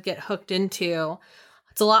 kind of get hooked into.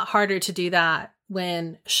 It's a lot harder to do that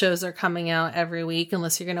when shows are coming out every week,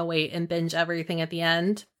 unless you're going to wait and binge everything at the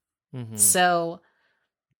end. Mm-hmm. So,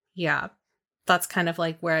 yeah, that's kind of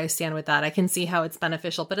like where I stand with that. I can see how it's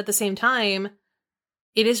beneficial, but at the same time,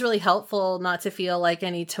 it is really helpful not to feel like I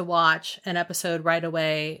need to watch an episode right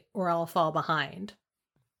away or I'll fall behind.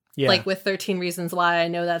 Yeah. Like with 13 Reasons Why, I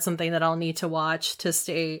know that's something that I'll need to watch to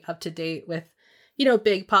stay up to date with,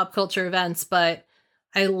 big pop culture events, but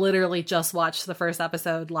I literally just watched the first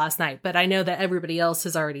episode last night, but I know that everybody else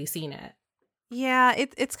has already seen it. Yeah,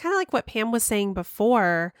 it's kind of like what Pam was saying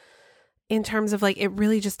before, in terms of like, it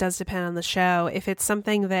really just does depend on the show. If it's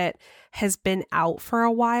something that has been out for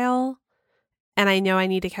a while and I know I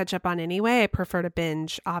need to catch up on anyway, I prefer to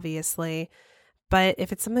binge, obviously. But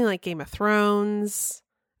if it's something like Game of Thrones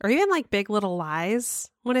or even like Big Little Lies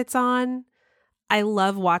when it's on, I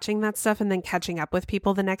love watching that stuff and then catching up with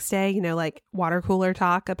people the next day, like water cooler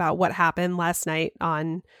talk about what happened last night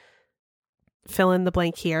on fill in the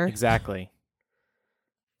blank here. Exactly.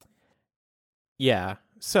 Yeah.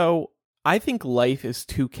 So I think life is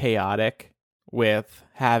too chaotic with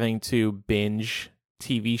having to binge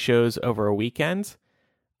TV shows over a weekend.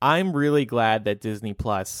 I'm really glad that Disney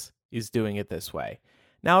Plus is doing it this way.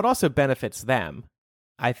 Now, it also benefits them.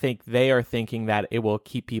 I think they are thinking that it will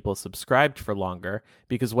keep people subscribed for longer,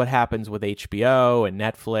 because what happens with HBO and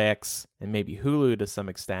Netflix and maybe Hulu to some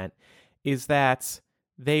extent is that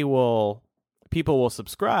people will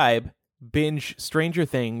subscribe, binge Stranger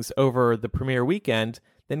Things over the premiere weekend,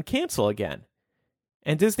 then cancel again.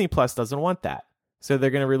 And Disney Plus doesn't want that. So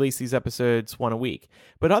they're going to release these episodes one a week.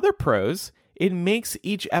 But other pros, it makes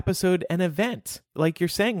each episode an event. Like you're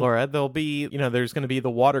saying, Laura, there's going to be the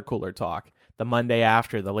water cooler talk the Monday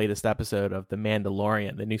after the latest episode of The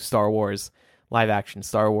Mandalorian, the new Star Wars live-action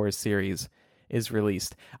Star Wars series is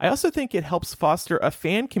released. I also think it helps foster a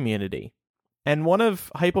fan community. And one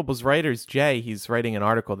of Hypable's writers, Jay, he's writing an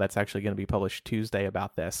article that's actually going to be published Tuesday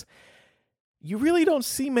about this. You really don't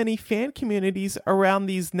see many fan communities around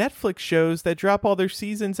these Netflix shows that drop all their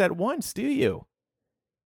seasons at once, do you?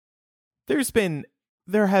 There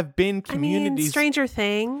have been communities. I mean, Stranger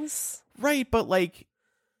Things. Right, but like,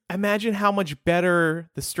 imagine how much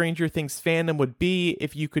better the Stranger Things fandom would be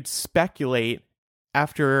if you could speculate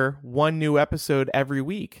after one new episode every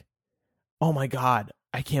week. Oh my God,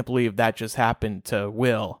 I can't believe that just happened to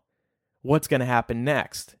Will. What's going to happen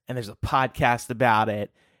next? And there's a podcast about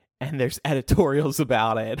it. And there's editorials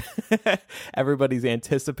about it. Everybody's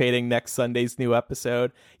anticipating next Sunday's new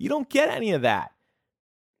episode. You don't get any of that.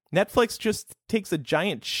 Netflix just takes a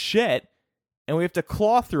giant shit, and we have to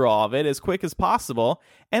claw through all of it as quick as possible,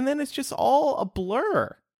 and then it's just all a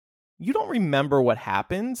blur. You don't remember what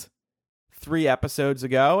happened 3 episodes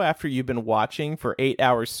ago after you've been watching for 8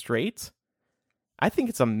 hours straight. I think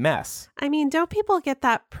it's a mess. I mean, don't people get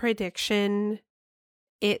that prediction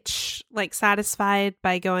itch like satisfied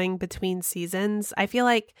by going between seasons? I feel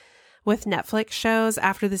like with Netflix shows,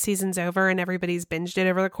 after the season's over and everybody's binged it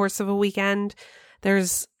over the course of a weekend,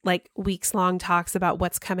 there's like weeks long talks about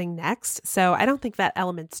what's coming next. So I don't think that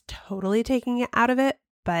element's totally taking it out of it,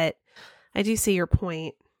 but I do see your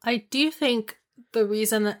point. I do think the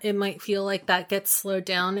reason that it might feel like that gets slowed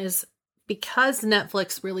down is because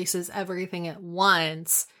Netflix releases everything at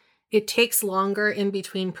once. It takes longer in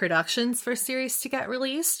between productions for series to get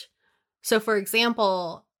released. So, for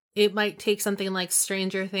example, it might take something like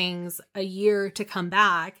Stranger Things a year to come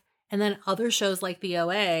back, and then other shows like The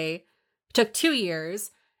OA took 2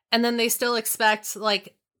 years, and then they still expect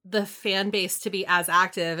like the fan base to be as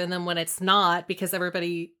active, and then when it's not, because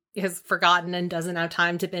everybody has forgotten and doesn't have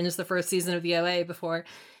time to binge the first season of The OA before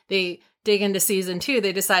they dig into season 2,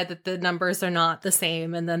 they decide that the numbers are not the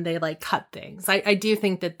same, and then they like cut things. I do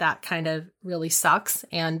think that kind of really sucks,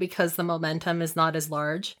 and because the momentum is not as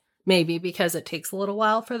large, maybe because it takes a little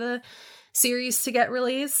while for the series to get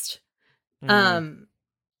released,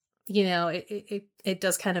 it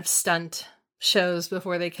does kind of stunt shows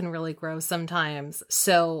before they can really grow sometimes.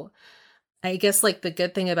 So I guess like the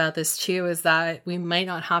good thing about this too is that we might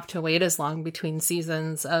not have to wait as long between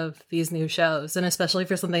seasons of these new shows. And especially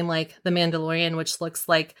for something like The Mandalorian, which looks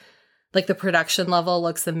like the production level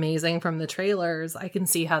looks amazing from the trailers, I can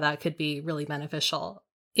see how that could be really beneficial.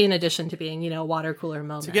 In addition to being, a water cooler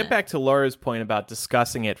moment. To get back to Laura's point about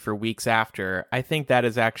discussing it for weeks after, I think that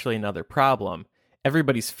is actually another problem.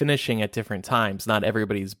 Everybody's finishing at different times. Not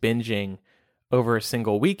everybody's binging over a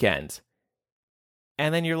single weekend.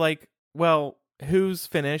 And then you're like, well, who's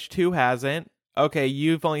finished? Who hasn't? Okay,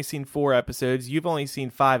 you've only seen 4 episodes. You've only seen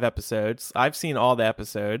 5 episodes. I've seen all the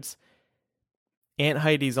episodes. Aunt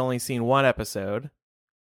Heidi's only seen 1 episode.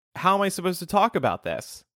 How am I supposed to talk about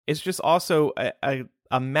this? It's just also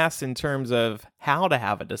a mess in terms of how to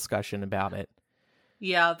have a discussion about it.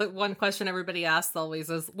 Yeah, the one question everybody asks always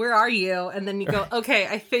is, where are you? And then you go, okay,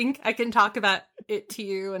 I think I can talk about it to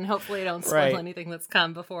you, and hopefully I don't spoil anything that's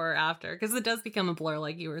come before or after, because it does become a blur,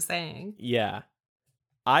 like you were saying. Yeah.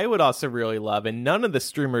 I would also really love, and none of the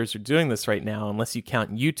streamers are doing this right now unless you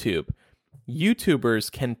count YouTube.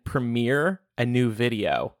 YouTubers can premiere a new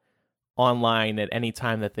video online at any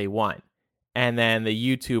time that they want. And then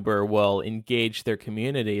the YouTuber will engage their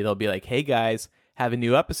community. They'll be like, hey guys, have a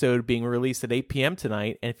new episode being released at 8 p.m.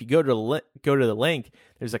 tonight. And if you go to the link,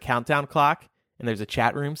 there's a countdown clock and there's a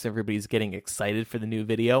chat room, so everybody's getting excited for the new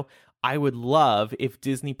video. I would love if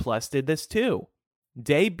Disney Plus did this too.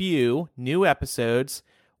 Debut new episodes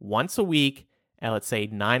once a week at, let's say,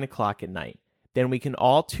 9 o'clock at night. Then we can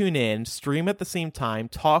all tune in, stream at the same time,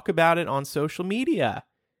 talk about it on social media.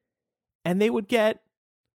 And they would get,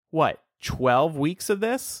 12 weeks of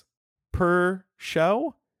this per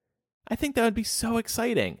show? I think that would be so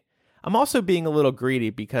exciting. I'm also being a little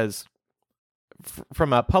greedy because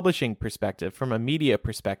from a publishing perspective, from a media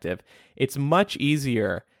perspective, it's much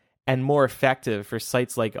easier and more effective for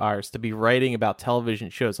sites like ours to be writing about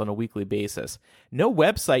television shows on a weekly basis. No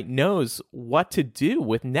website knows what to do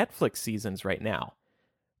with Netflix seasons right now.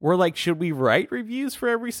 We're like, should we write reviews for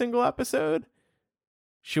every single episode?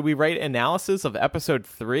 Should we write analysis of episode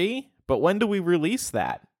 3? But when do we release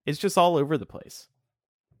that? It's just all over the place.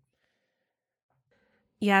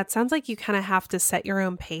 Yeah, it sounds like you kind of have to set your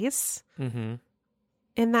own pace. Mm-hmm.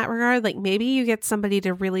 in that regard. Like maybe you get somebody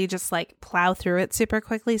to really just like plow through it super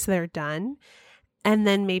quickly so they're done, and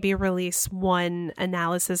then maybe release one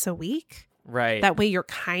analysis a week. Right. That way you're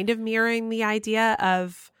kind of mirroring the idea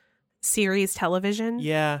of series television.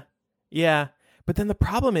 Yeah. Yeah. But then the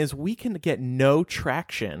problem is we can get no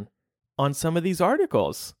traction on some of these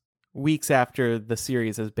articles weeks after the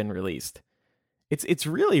series has been released. It's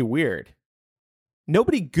really weird.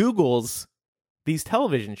 Nobody Googles these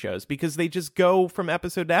television shows because they just go from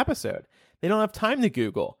episode to episode. They don't have time to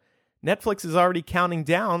Google. Netflix is already counting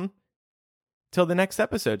down till the next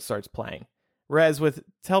episode starts playing. Whereas with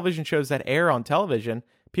television shows that air on television,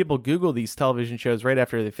 people Google these television shows right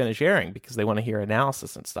after they finish airing because they want to hear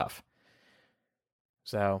analysis and stuff.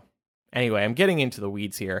 So, anyway, I'm getting into the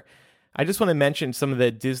weeds here. I just want to mention some of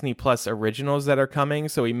the Disney Plus originals that are coming.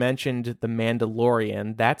 So we mentioned The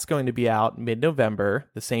Mandalorian. That's going to be out mid-November,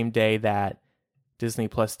 the same day that Disney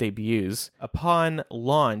Plus debuts. Upon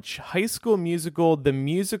launch, High School Musical,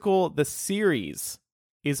 the series,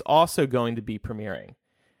 is also going to be premiering.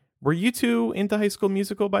 Were you two into High School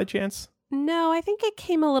Musical by chance? No, I think it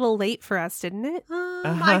came a little late for us, didn't it?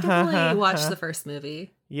 I definitely watched the first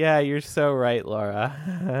movie. Yeah, you're so right,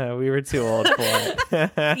 Laura. We were too old for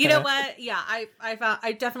it. You know what? Yeah,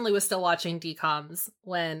 I definitely was still watching DComs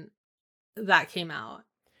when that came out.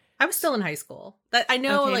 I was still in high school. That I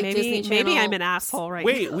know, Okay, like maybe, Disney Channel. maybe I'm an asshole right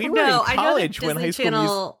Wait, now. we were in college when High School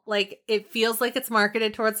Channel, like, it feels like it's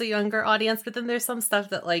marketed towards a younger audience, but then there's some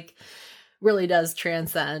stuff that like really does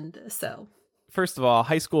transcend. So, first of all,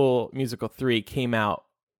 High School Musical 3 came out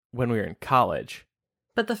when we were in college.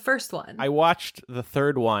 but the first one, I watched the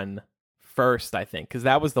third one first, I think, because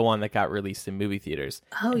that was the one that got released in movie theaters.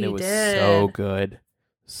 oh, And you it was did. so good.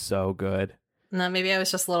 So good. No, maybe I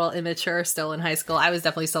was just a little immature still in high school. I was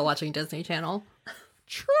definitely still watching Disney Channel.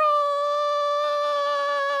 Try!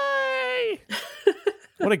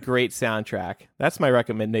 What a great soundtrack. That's my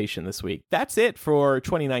recommendation this week. That's it for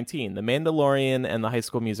 2019, The Mandalorian and the High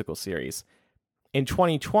School Musical series. In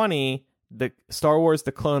 2020, the Star Wars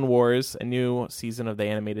The Clone Wars, a new season of the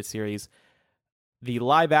animated series, the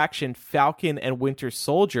live-action Falcon and Winter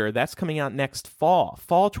Soldier, that's coming out next fall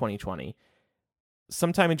 2020.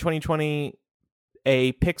 Sometime in 2020,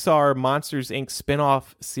 a Pixar Monsters, Inc.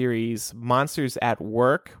 spin-off series, Monsters at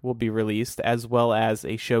Work, will be released, as well as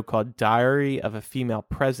a show called Diary of a Female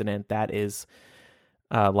President. That is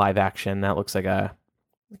live action. That looks like a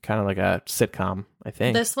kind of like a sitcom, I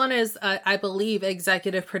think. This one is, I believe,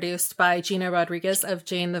 executive produced by Gina Rodriguez of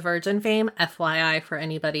Jane the Virgin fame. FYI for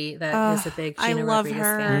anybody that is a big I Gina love Rodriguez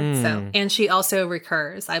her. fan. So, and she also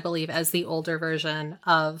recurs, I believe, as the older version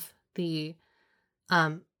of the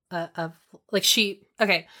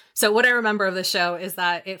okay, so what I remember of the show is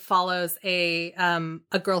that it follows a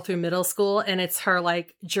girl through middle school, and it's her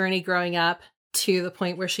like journey growing up to the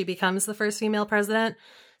point where she becomes the first female president.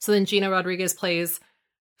 So then Gina Rodriguez plays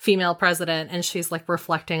female president, and she's like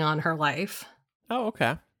reflecting on her life. Oh,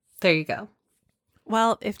 okay. There you go.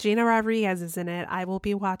 Well, if Gina Rodriguez is in it, I will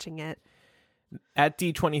be watching it. At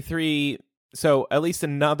D23, so at least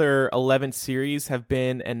another 11 series have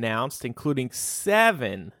been announced, including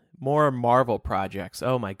 7 more Marvel projects.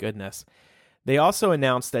 Oh my goodness. They also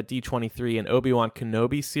announced at D23 an Obi-Wan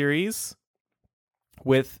Kenobi series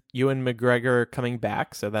with Ewan McGregor coming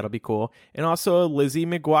back, so that'll be cool. And also a Lizzie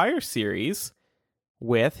McGuire series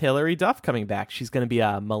with Hilary Duff coming back. She's going to be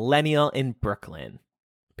a millennial in Brooklyn.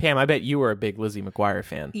 Pam, I bet you were a big Lizzie McGuire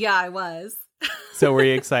fan. Yeah, I was. So were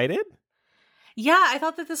you excited? Yeah, I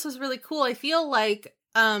thought that this was really cool. I feel like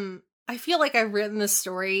I've written this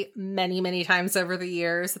story many, many times over the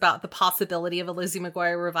years about the possibility of a Lizzie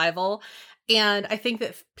McGuire revival. And I think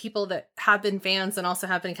that people that have been fans and also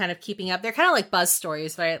have been kind of keeping up, they're kind of like buzz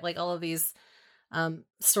stories, right? Like all of these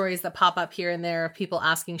stories that pop up here and there of people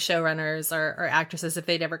asking showrunners or actresses if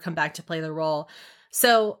they'd ever come back to play the role.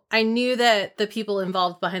 So I knew that the people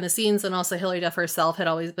involved behind the scenes and also Hilary Duff herself had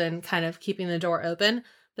always been kind of keeping the door open.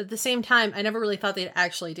 But at the same time, I never really thought they'd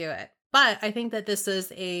actually do it. But I think that this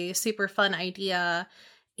is a super fun idea.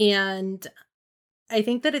 And I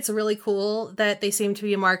think that it's really cool that they seem to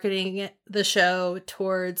be marketing the show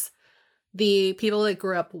towards the people that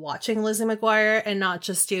grew up watching Lizzie McGuire and not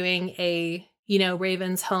just doing a,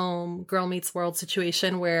 Raven's Home, Girl Meets World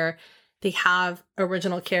situation where they have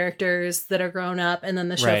original characters that are grown up and then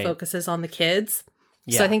the show focuses on the kids.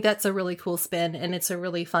 Yeah. So I think that's a really cool spin, and it's a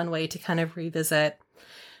really fun way to kind of revisit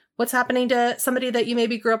what's happening to somebody that you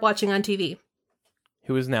maybe grew up watching on TV.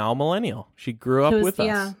 Who is now a millennial. She grew up with us.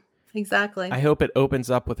 Yeah, exactly. I hope it opens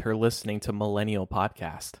up with her listening to Millennial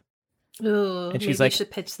Podcast. Ooh, And maybe she's you like,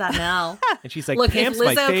 should pitch that now. and she's like, Look, Pam's if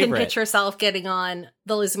my Lizzo can favorite. pitch herself getting on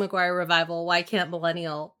the Lizzie McGuire revival, why can't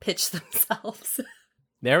Millennial pitch themselves?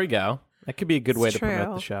 There we go. That could be a good way It's to promote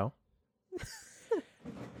true. the show.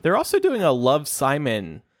 They're also doing a Love,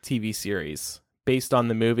 Simon TV series based on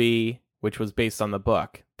the movie, which was based on the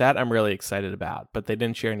book. That I'm really excited about, but they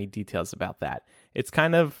didn't share any details about that. It's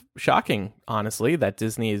kind of shocking, honestly, that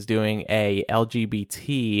Disney is doing a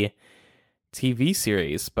LGBT TV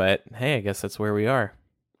series, but hey, I guess that's where we are.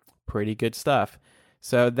 Pretty good stuff.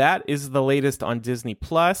 So that is the latest on Disney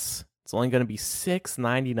Plus. It's only going to be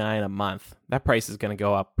 $6.99 a month. That price is going to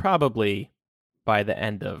go up probably by the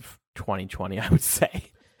end of 2020, I would say.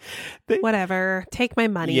 Whatever. Take my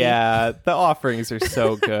money. Yeah, the offerings are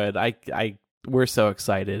so good. We're so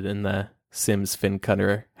excited in the Sims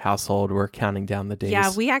Fincutter household. We're counting down the days.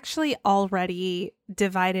 Yeah, we actually already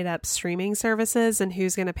divided up streaming services and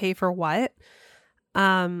who's going to pay for what.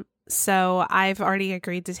 So I've already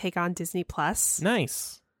agreed to take on Disney Plus.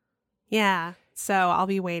 Nice. Yeah, so I'll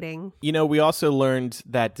be waiting. You know, we also learned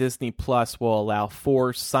that Disney Plus will allow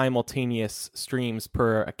 4 simultaneous streams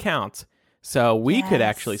per account. So we could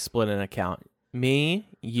actually split an account. Me,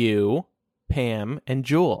 you, Pam, and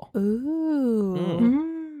Jewel. Ooh.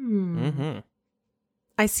 Mm-hmm.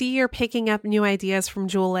 I see you're picking up new ideas from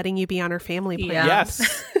Jewel letting you be on her family plan. Yeah.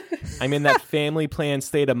 Yes. I'm in that family plan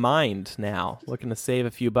state of mind now, looking to save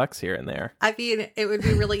a few bucks here and there. I mean, it would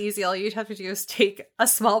be really easy. All you'd have to do is take a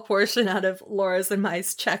small portion out of Laura's and my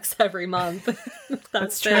checks every month.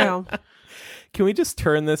 That's true. Can we just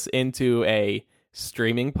turn this into a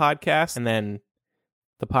streaming podcast, and then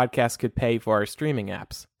the podcast could pay for our streaming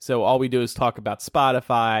apps? So all we do is talk about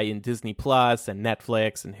Spotify and Disney Plus and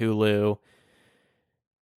Netflix and Hulu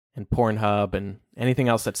and Pornhub and anything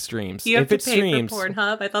else that streams. You have if to it pay streams, for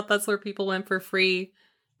Pornhub. I thought that's where people went for free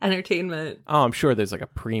entertainment. oh, I'm sure there's like a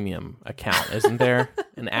premium account, isn't there?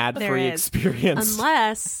 An ad-free There is. experience.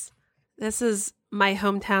 Unless this is my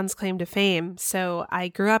hometown's claim to fame. So I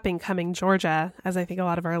grew up in Cumming, Georgia, as I think a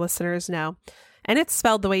lot of our listeners know. And it's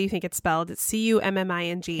spelled the way you think it's spelled. It's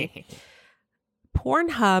Cumming.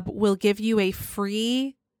 Pornhub will give you a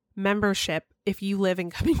free membership if you live in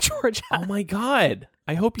Cumming, Georgia. Oh my God.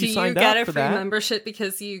 I hope you signed get up a for free that. membership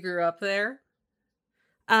because you grew up there?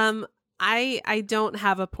 I don't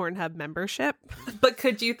have a Pornhub membership. But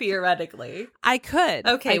could you theoretically? I could.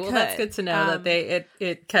 Okay, I well could. that's good to know that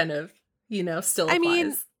it kind of, still applies. I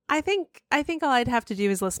mean, I think all I'd have to do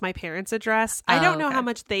is list my parents' address. I don't know okay. how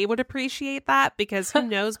much they would appreciate that, because who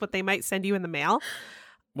knows what they might send you in the mail.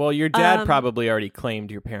 Well, your dad probably already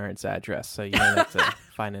claimed your parents' address, so you might have to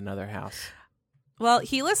find another house. Well,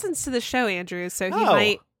 he listens to the show, Andrew, so he Oh.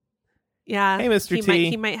 might. Yeah. Hey, Mr.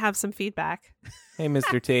 T. He might have some feedback. Hey,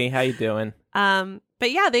 Mr. T, how you doing?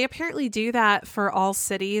 But yeah, they apparently do that for all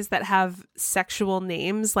cities that have sexual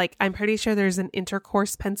names. Like, I'm pretty sure there's an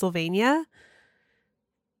Intercourse, Pennsylvania,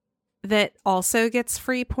 that also gets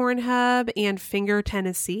free Pornhub, and Finger,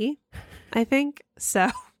 Tennessee, I think. So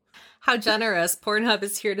how generous. Pornhub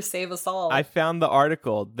is here to save us all. I found the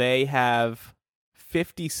article. They have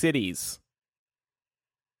 50 cities.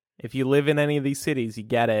 If you live in any of these cities, you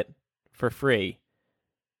get it for free.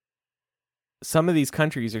 Some of these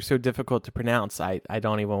countries are so difficult to pronounce, I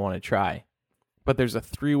don't even want to try. But there's a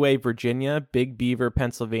 3-way Virginia, Big Beaver,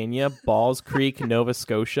 Pennsylvania, Balls Creek, Nova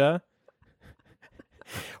Scotia,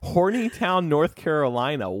 Hornytown, North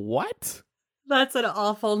Carolina. What? That's an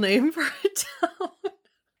awful name for a town.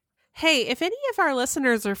 hey, if any of our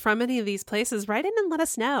listeners are from any of these places, write in and let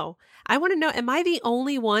us know. I want to know, am I the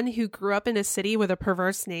only one who grew up in a city with a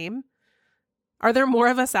perverse name? Are there more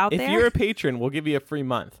of us out there? If you're a patron, we'll give you a free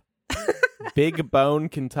month. Big Bone,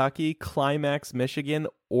 Kentucky, Climax, Michigan,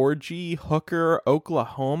 Orgy Hooker,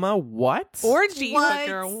 Oklahoma. What? Orgy What?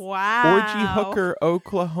 hooker. Wow. Orgy Hooker,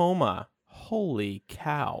 Oklahoma. Holy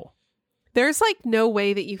cow. There's like no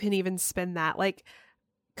way that you can even spin that. Like,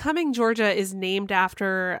 Cumming, Georgia is named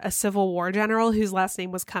after a Civil War general whose last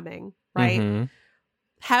name was Cumming, right? Mhm.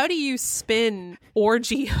 How do you spin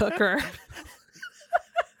orgy hooker?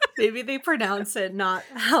 Maybe they pronounce it not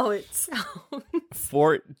how it sounds.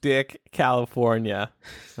 Fort Dick, California.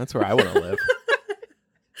 That's where I want to live.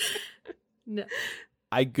 No.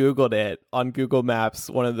 I Googled it on Google Maps.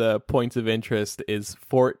 One of the points of interest is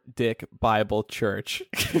Fort Dick Bible Church.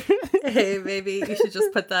 Hey, maybe you should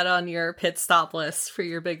just put that on your pit stop list for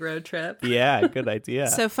your big road trip. Yeah, good idea.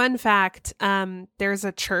 So, fun fact, there's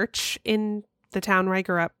a church in the town where I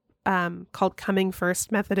grew up called Cumming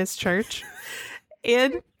First Methodist Church.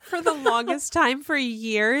 And for the longest time, for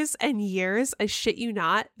years and years, I shit you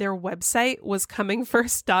not, their website was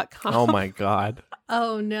cummingfirst.com. Oh my God.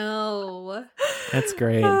 Oh, no. That's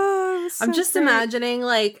great. Oh, I'm just imagining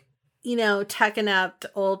like, you know, tech inept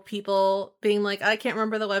old people being like, I can't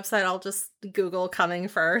remember the website. I'll just Google coming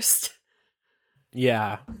first.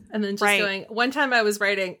 Yeah. And then just going, one time I was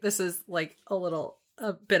writing, this is like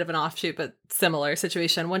a bit of an offshoot, but similar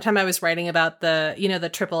situation. One time I was writing about the, you know, the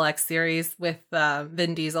Triple X series with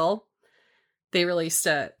Vin Diesel. They released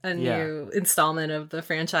a new installment of the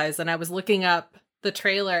franchise, and I was looking up the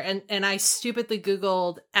trailer, and I stupidly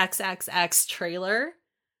Googled XXX trailer.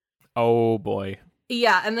 Oh, boy.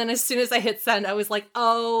 Yeah, and then as soon as I hit send, I was like,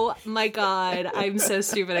 oh my God, I'm so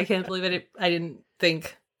stupid. I can't believe it. I didn't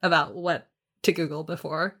think about what to Google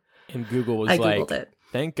before. And Google was like,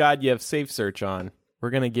 thank God you have Safe Search on. We're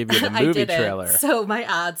going to give you the movie trailer. So my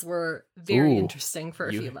ads were very interesting for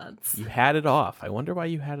a few months. You had it off. I wonder why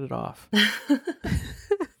you had it off.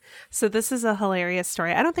 So this is a hilarious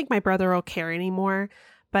story. I don't think my brother will care anymore,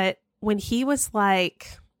 but when he was like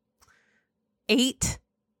 8,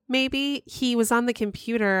 maybe, he was on the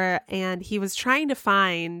computer and he was trying to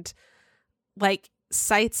find like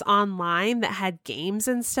sites online that had games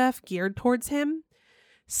and stuff geared towards him.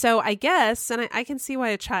 So I guess, and I can see why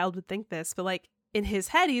a child would think this, but like in his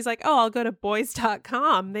head, he's like, oh, I'll go to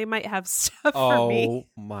boys.com. They might have stuff for me.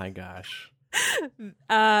 Oh my gosh.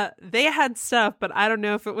 They had stuff, but I don't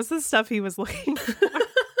know if it was the stuff he was looking for.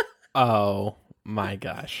 Oh my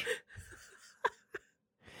gosh.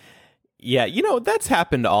 Yeah, you know, that's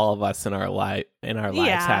happened to all of us in our lives,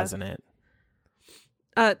 hasn't it?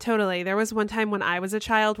 Totally. There was one time when I was a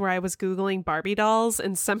child where I was Googling Barbie dolls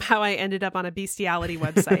and somehow I ended up on a bestiality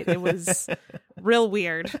website. It was real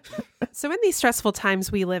weird. So in these stressful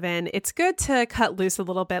times we live in, it's good to cut loose a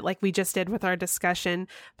little bit like we just did with our discussion,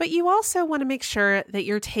 but you also want to make sure that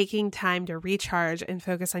you're taking time to recharge and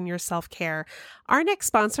focus on your self-care. Our next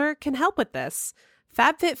sponsor can help with this.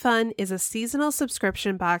 FabFitFun is a seasonal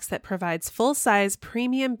subscription box that provides full-size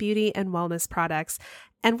premium beauty and wellness products.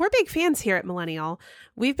 And we're big fans here at Millennial.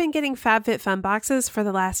 We've been getting FabFitFun boxes for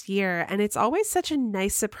the last year, and it's always such a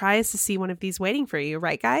nice surprise to see one of these waiting for you,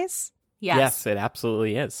 right, guys? Yes, it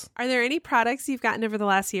absolutely is. Are there any products you've gotten over the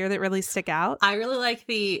last year that really stick out? I really like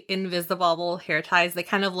the invisible hair ties. They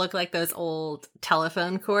kind of look like those old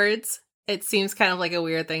telephone cords. It seems kind of like a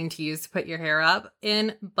weird thing to use to put your hair up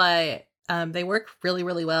in, but they work really,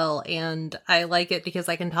 really well. And I like it because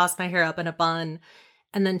I can toss my hair up in a bun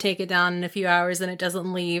and then take it down in a few hours and it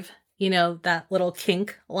doesn't leave, you know, that little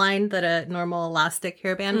kink line that a normal elastic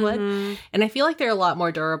hairband would. And I feel like they're a lot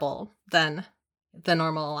more durable than the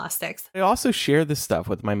normal elastics. I also share this stuff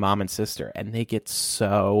with my mom and sister, and they get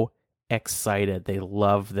so excited. They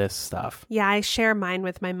love this stuff. Yeah, I share mine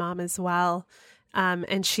with my mom as well.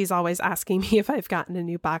 And she's always asking me if I've gotten a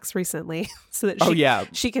new box recently so that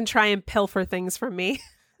she can try and pilfer things from me.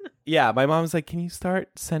 Yeah, my mom's like, can you start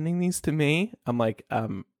sending these to me? I'm like,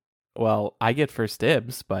 well, I get first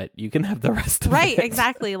dibs, but you can have the rest of it. Right,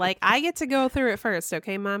 exactly. Like, I get to go through it first,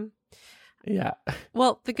 okay, Mom? Yeah.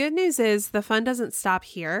 Well, the good news is the fun doesn't stop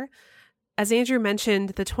here. As Andrew mentioned,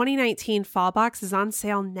 the 2019 fall box is on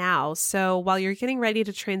sale now. So while you're getting ready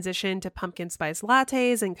to transition to pumpkin spice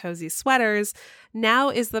lattes and cozy sweaters, now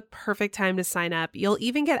is the perfect time to sign up. You'll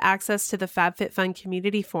even get access to the FabFitFun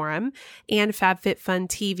community forum and FabFitFun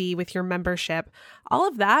TV with your membership. All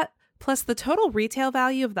of that, plus the total retail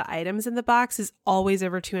value of the items in the box is always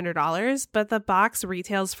over $200, but the box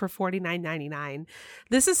retails for $49.99.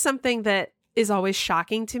 This is something that is always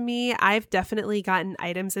shocking to me. I've definitely gotten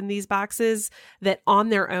items in these boxes that on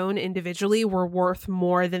their own individually were worth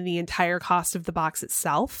more than the entire cost of the box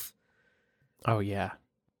itself. Oh, yeah.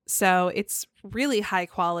 So it's really high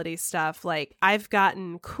quality stuff. Like I've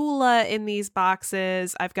gotten Kula in these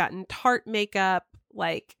boxes. I've gotten Tarte makeup,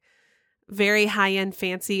 like very high-end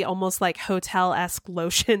fancy, almost like hotel-esque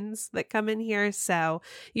lotions that come in here. So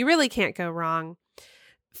you really can't go wrong.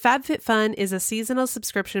 FabFitFun is a seasonal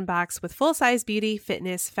subscription box with full-size beauty,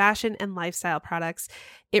 fitness, fashion, and lifestyle products.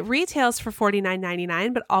 It retails for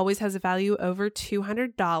 $49.99, but always has a value over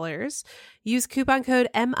 $200. Use coupon code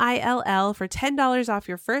MILL for $10 off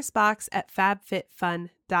your first box at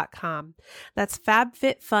fabfitfun.com. That's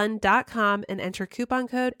fabfitfun.com and enter coupon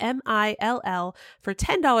code MILL for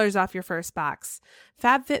 $10 off your first box.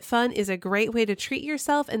 FabFitFun is a great way to treat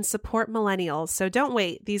yourself and support millennials, so don't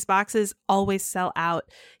wait. These boxes always sell out.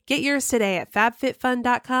 Get yours today at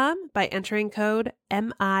fabfitfun.com by entering code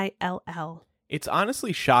MILL. It's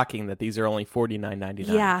honestly shocking that these are only $49.99.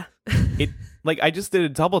 Yeah. I just did a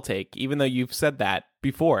double take, even though you've said that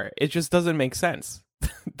before. It just doesn't make sense.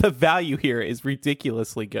 The value here is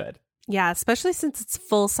ridiculously good. Yeah, especially since it's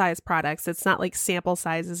full-size products. It's not like sample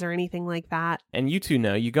sizes or anything like that. And you two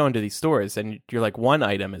know, you go into these stores and you're like, one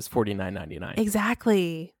item is $49.99.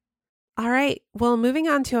 Exactly. All right. Well, moving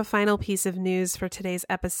on to a final piece of news for today's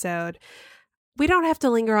episode. We don't have to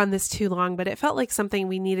linger on this too long, but it felt like something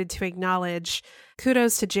we needed to acknowledge.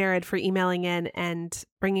 Kudos to Jared for emailing in and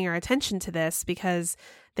bringing our attention to this, because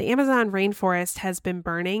the Amazon rainforest has been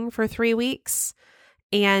burning for 3 weeks,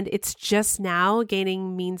 and it's just now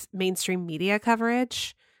gaining mainstream media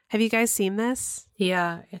coverage. Have you guys seen this?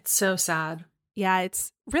 Yeah, it's so sad. Yeah,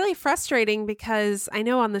 it's really frustrating because I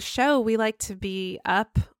know on the show we like to be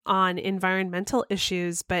up on environmental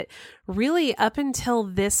issues, but really up until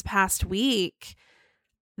this past week,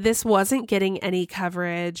 this wasn't getting any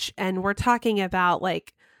coverage. And we're talking about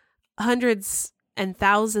like hundreds and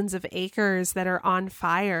thousands of acres that are on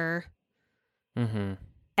fire. Mm-hmm.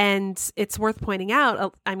 And it's worth pointing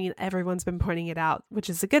out, I mean, everyone's been pointing it out, which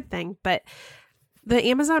is a good thing, but the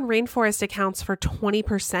Amazon rainforest accounts for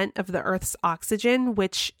 20% of the Earth's oxygen,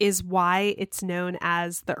 which is why it's known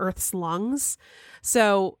as the Earth's lungs.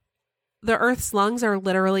 So the Earth's lungs are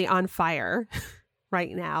literally on fire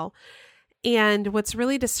right now. And what's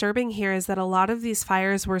really disturbing here is that a lot of these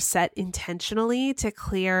fires were set intentionally to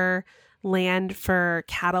clear land for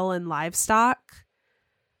cattle and livestock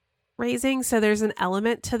raising. So there's an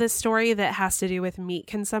element to this story that has to do with meat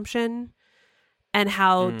consumption and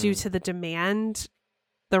how due to the demand,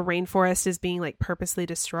 the rainforest is being like purposely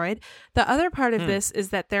destroyed. The other part of this is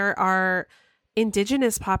that there are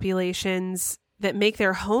indigenous populations that make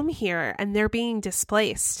their home here and they're being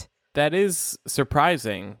displaced. That is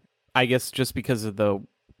surprising. I guess just because of the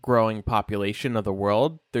growing population of the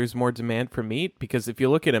world, there's more demand for meat. Because if you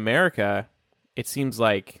look at America, it seems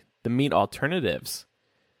like the meat alternatives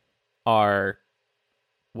are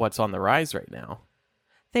what's on the rise right now.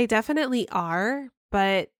 They definitely are,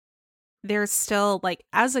 but there's still like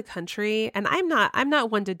as a country, and I'm not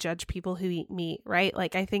one to judge people who eat meat, right?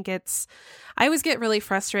 Like I always get really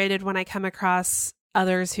frustrated when I come across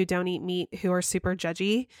others who don't eat meat who are super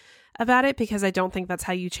judgy about it, because I don't think that's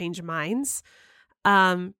how you change minds.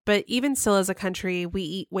 But even still as a country, we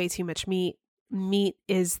eat way too much meat. Meat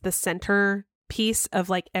is the centerpiece of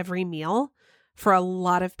like every meal for a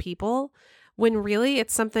lot of people, when really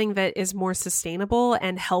it's something that is more sustainable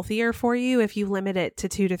and healthier for you if you limit it to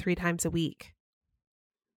 2 to 3 times a week.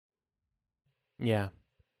 Yeah.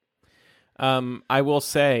 I will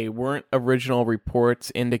say, weren't original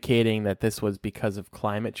reports indicating that this was because of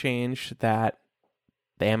climate change that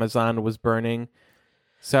the Amazon was burning?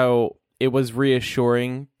 So it was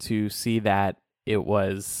reassuring to see that it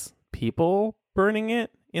was people burning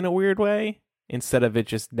it in a weird way, instead of it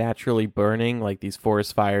just naturally burning like these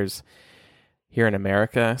forest fires here in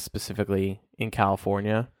America, specifically in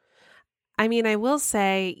California. I mean, I will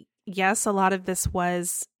say, yes, a lot of this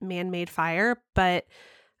was man-made fire, but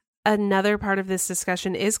another part of this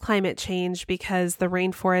discussion is climate change, because the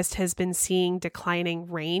rainforest has been seeing declining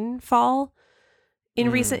rainfall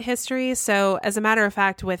in recent history. So as a matter of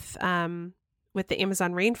fact, with the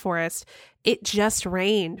Amazon rainforest, it just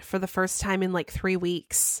rained for the first time in like 3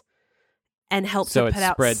 weeks. And help to put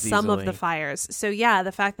out some of the fires. So yeah,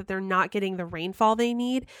 the fact that they're not getting the rainfall they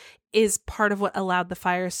need is part of what allowed the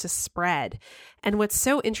fires to spread. And what's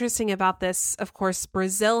so interesting about this, of course,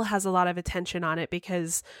 Brazil has a lot of attention on it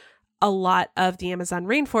because a lot of the Amazon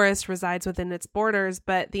rainforest resides within its borders,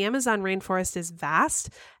 but the Amazon rainforest is vast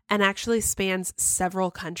and actually spans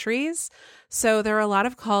several countries. So there are a lot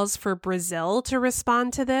of calls for Brazil to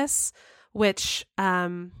respond to this, which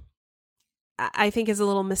I think is a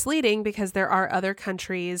little misleading, because there are other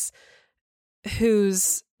countries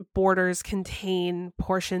whose borders contain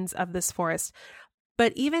portions of this forest.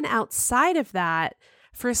 But even outside of that,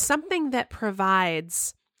 for something that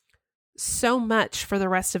provides so much for the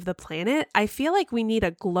rest of the planet, I feel like we need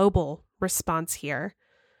a global response here.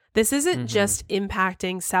 This isn't just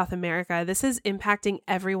impacting South America. This is impacting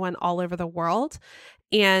everyone all over the world.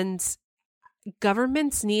 And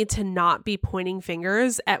governments need to not be pointing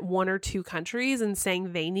fingers at 1 or 2 countries and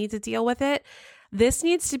saying they need to deal with it. This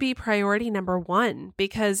needs to be priority number 1,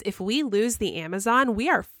 because if we lose the Amazon, we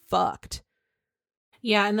are fucked.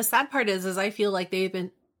 Yeah, and the sad part is I feel like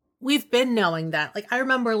we've been knowing that. Like I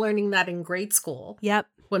remember learning that in grade school. Yep.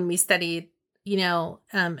 When we studied,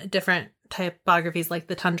 different typographies like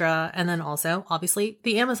the tundra, and then also obviously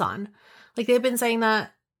the Amazon. Like they've been saying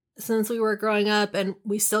that since we were growing up, and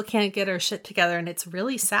we still can't get our shit together, and it's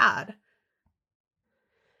really sad.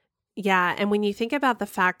 Yeah, and when you think about the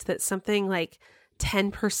fact that something like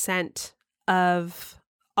 10% of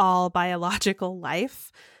all biological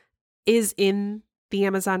life is in the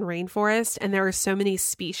Amazon rainforest, and there are so many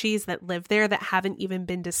species that live there that haven't even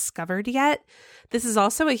been discovered yet, this is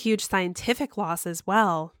also a huge scientific loss as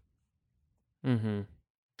well. Mm-hmm.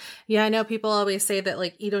 Yeah, I know people always say that,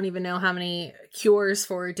 like, you don't even know how many cures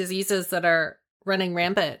for diseases that are running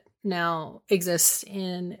rampant now exist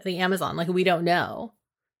in the Amazon. Like, we don't know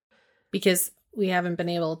because we haven't been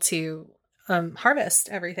able to harvest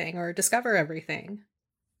everything or discover everything.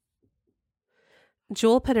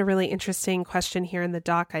 Jewel put a really interesting question here in the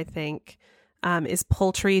doc, I think. Is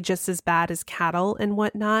poultry just as bad as cattle and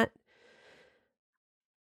whatnot?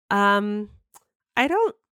 I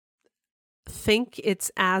don't think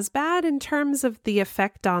it's as bad in terms of the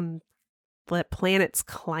effect on the planet's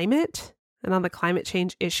climate and on the climate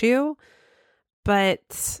change issue,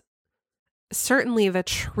 but certainly the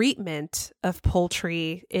treatment of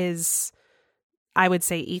poultry is, I would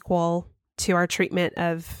say, equal to our treatment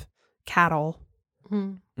of cattle.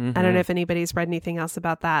 Mm-hmm. I don't know if anybody's read anything else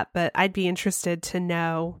about that, but I'd be interested to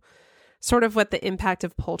know sort of what the impact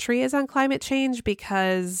of poultry is on climate change,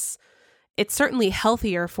 because it's certainly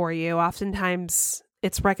healthier for you. Oftentimes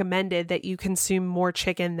it's recommended that you consume more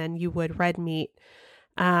chicken than you would red meat.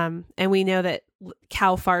 And we know that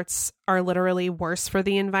cow farts are literally worse for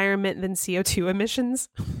the environment than CO2 emissions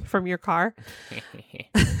from your car.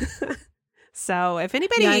 So if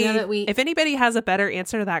anybody, if anybody has a better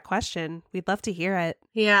answer to that question, we'd love to hear it.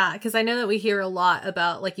 Yeah, because I know that we hear a lot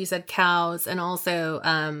about, like you said, cows and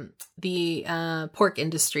also the pork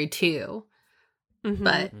industry too. Mm-hmm.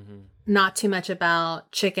 But not too much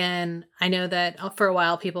about chicken. I know that for a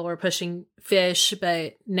while people were pushing fish,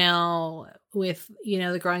 but now with,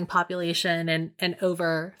 the growing population and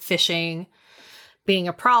overfishing being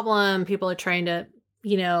a problem, people are trying to,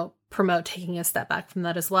 promote taking a step back from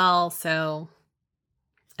that as well. So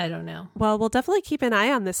I don't know. Well, we'll definitely keep an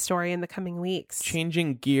eye on this story in the coming weeks.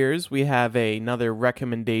 Changing gears, we have another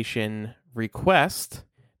recommendation request.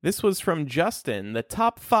 This was from Justin. The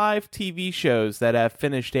top 5 TV shows that have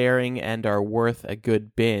finished airing and are worth a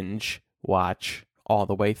good binge watch all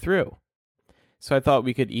the way through. So I thought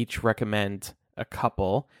we could each recommend a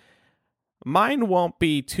couple. Mine won't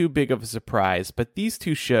be too big of a surprise, but these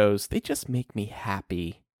 2 shows, they just make me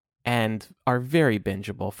happy and are very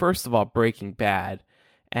bingeable. First of all, Breaking Bad.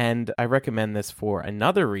 And I recommend this for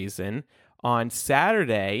another reason. On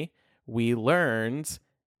Saturday, we learned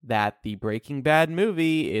that the Breaking Bad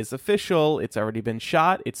movie is official. It's already been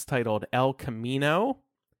shot. It's titled El Camino,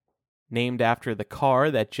 named after the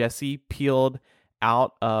car that Jesse peeled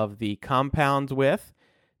out of the compound with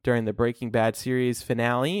during the Breaking Bad series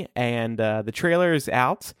finale. And the trailer is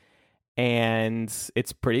out, and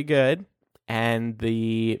it's pretty good. And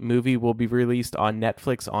the movie will be released on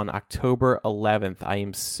Netflix on October 11th. I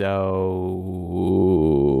am so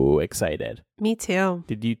excited. Me too.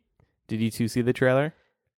 Did you 2 see the trailer?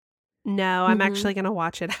 No, I'm actually going to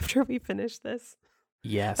watch it after we finish this.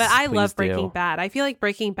 Yes. But I love Breaking Bad. I feel like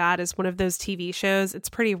Breaking Bad is one of those TV shows. It's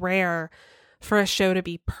pretty rare for a show to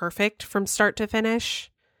be perfect from start to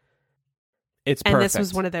finish. It's perfect. And this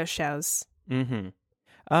was one of those shows. Mm-hmm.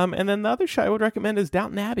 And then the other show I would recommend is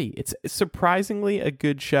Downton Abbey. It's surprisingly a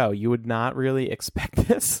good show. You would not really expect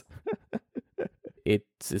this.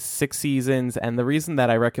 It's 6 seasons, and the reason that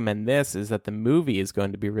I recommend this is that the movie is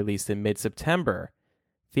going to be released in mid-September,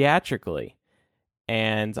 theatrically.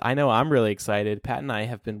 And I know I'm really excited. Pat and I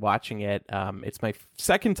have been watching it. It's my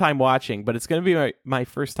second time watching, but it's going to be my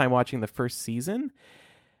first time watching the final season,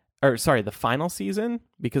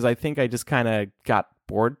 because I think I just kind of got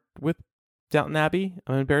bored with Downton Abbey,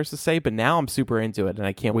 I'm embarrassed to say, but now I'm super into it, and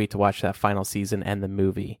I can't wait to watch that final season and the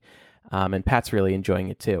movie. And Pat's really enjoying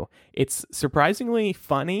it too. It's surprisingly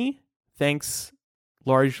funny, thanks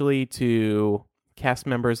largely to cast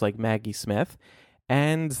members like Maggie Smith,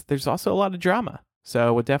 and there's also a lot of drama. So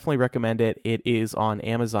I would definitely recommend it. It is on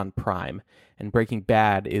Amazon Prime, and Breaking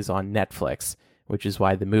Bad is on Netflix, which is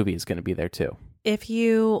why the movie is going to be there too. If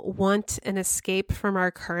you want an escape from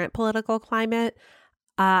our current political climate,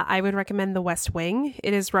 I would recommend The West Wing.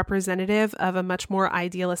 It is representative of a much more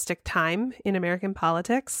idealistic time in American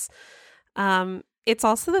politics. It's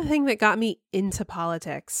also the thing that got me into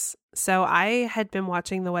politics. So I had been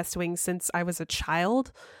watching The West Wing since I was a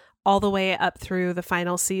child, all the way up through the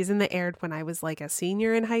final season that aired when I was like a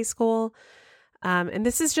senior in high school. And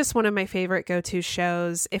this is just one of my favorite go-to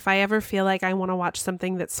shows. If I ever feel like I want to watch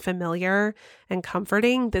something that's familiar and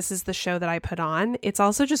comforting, this is the show that I put on. It's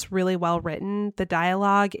also just really well written. The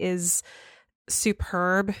dialogue is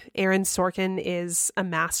superb. Aaron Sorkin is a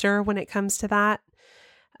master when it comes to that.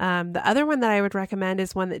 The other one that I would recommend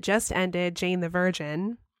is one that just ended, Jane the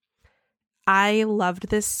Virgin. I loved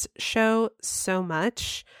this show so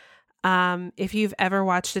much. If you've ever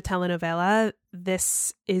watched a telenovela,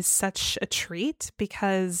 this is such a treat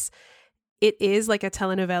because it is like a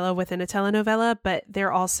telenovela within a telenovela, but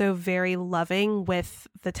they're also very loving with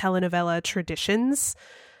the telenovela traditions.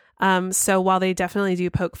 So while they definitely do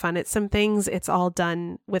poke fun at some things, it's all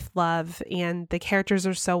done with love, and the characters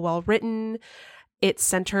are so well written. It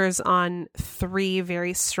centers on 3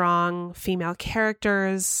 very strong female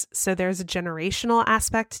characters. So there's a generational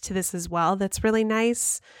aspect to this as well that's really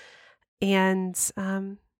nice. And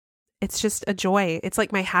it's just a joy. It's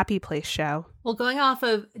like my happy place show. Well, going off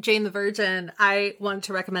of Jane the Virgin, I wanted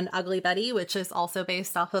to recommend Ugly Betty, which is also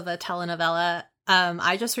based off of a telenovela.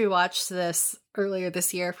 I just rewatched this earlier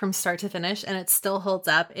this year from start to finish, and it still holds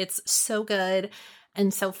up. It's so good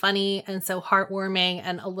and so funny and so heartwarming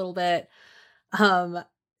and a little bit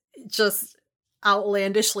just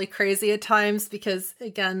outlandishly crazy at times, because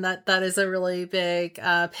again, that is a really big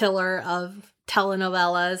pillar of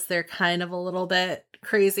telenovelas. They're kind of a little bit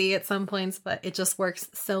crazy at some points, but it just works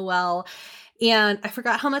so well. And I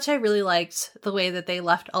forgot how much I really liked the way that they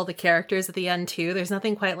left all the characters at the end too. There's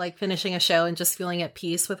nothing quite like finishing a show and just feeling at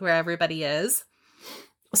peace with where everybody is.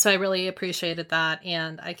 So I really appreciated that,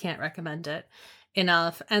 and I can't recommend it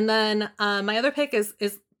enough. And then my other pick is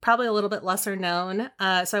probably a little bit lesser known.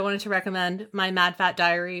 So I wanted to recommend My Mad Fat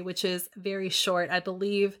Diary, which is very short. I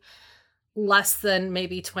believe less than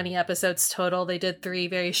maybe 20 episodes total. They did 3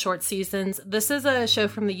 very short seasons. This is a show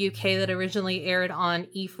from the UK that originally aired on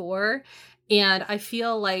E4. And I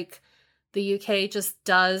feel like the UK just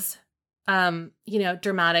does,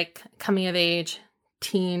 dramatic coming of age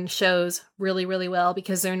teen shows really, really well,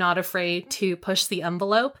 because they're not afraid to push the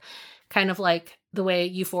envelope, kind of like the way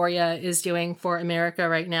Euphoria is doing for America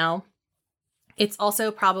right now. It's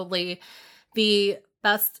also probably the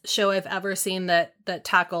best show I've ever seen that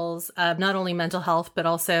tackles not only mental health, but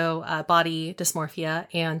also body dysmorphia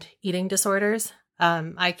and eating disorders.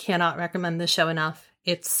 I cannot recommend this show enough.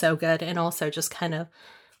 It's so good, and also just kind of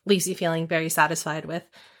leaves you feeling very satisfied with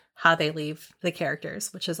how they leave the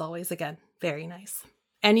characters, which is always, again, very nice.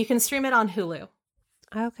 And you can stream it on Hulu.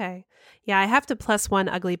 Okay. Yeah, I have to +1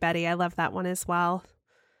 Ugly Betty. I love that one as well.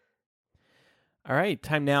 All right,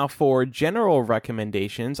 time now for general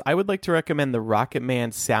recommendations. I would like to recommend the Rocket Man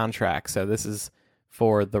soundtrack. So this is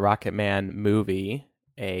for the Rocket Man movie,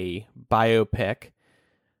 a biopic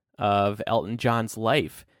of Elton John's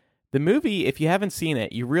life. The movie, if you haven't seen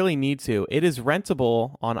it, you really need to. It is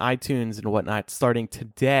rentable on iTunes and whatnot starting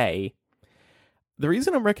today. The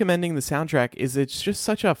reason I'm recommending the soundtrack is it's just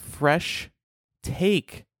such a fresh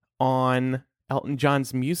take on Elton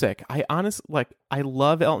John's music. I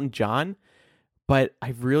love Elton John, but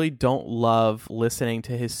I really don't love listening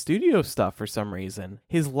to his studio stuff for some reason.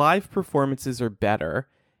 His live performances are better,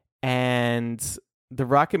 and the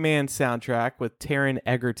Rocket Man soundtrack with Taron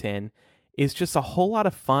Egerton is just a whole lot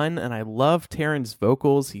of fun, and I love Taron's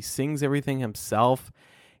vocals. He sings everything himself.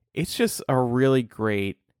 It's just a really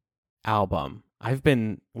great album. I've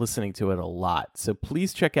been listening to it a lot, so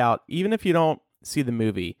please check out, even if you don't see the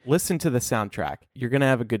movie, listen to the soundtrack. You're going to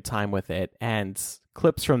have a good time with it, and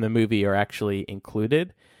clips from the movie are actually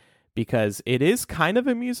included because it is kind of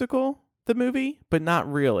a musical, the movie, but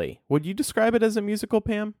not really. Would you describe it as a musical,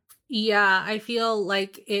 Pam? Yeah, I feel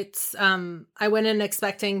like it's, I went in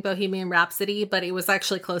expecting Bohemian Rhapsody, but it was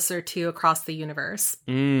actually closer to Across the Universe.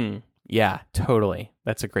 Yeah, totally.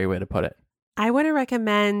 That's a great way to put it. I want to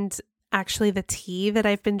recommend actually the tea that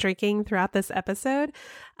I've been drinking throughout this episode.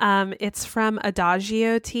 It's from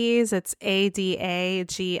Adagio Teas. It's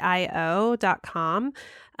ADAGIO.com.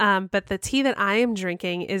 But the tea that I am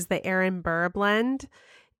drinking is the Aaron Burr blend.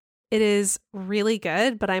 It is really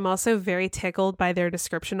good, but I'm also very tickled by their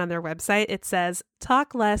description on their website. It says,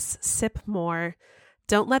 talk less, sip more.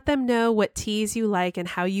 Don't let them know what teas you like and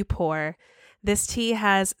how you pour. This tea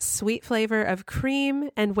has sweet flavor of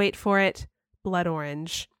cream and, wait for it, blood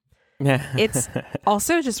orange. It's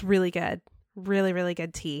also just really good. Really, really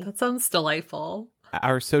good tea. That sounds delightful.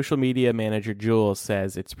 Our social media manager, Jules,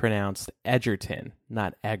 says it's pronounced Edgerton,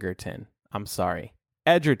 not Egerton. I'm sorry.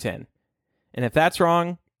 Edgerton. And if that's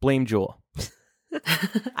wrong, blame Jewel.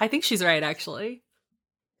 I think she's right, actually.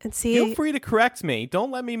 And see, feel free to correct me. Don't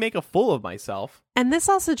let me make a fool of myself. And this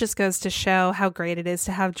also just goes to show how great it is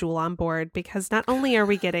to have Jewel on board, because not only are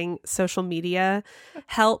we getting social media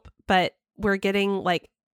help, but we're getting like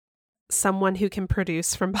someone who can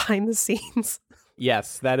produce from behind the scenes.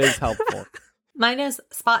 Yes, that is helpful. Mine is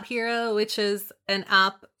Spot Hero, which is an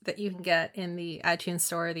app that you can get in the iTunes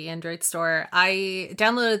store, the Android store. I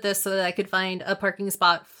downloaded this so that I could find a parking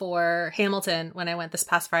spot for Hamilton when I went this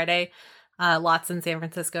past Friday. Lots in San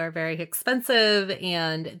Francisco are very expensive,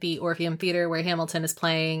 and the Orpheum Theater where Hamilton is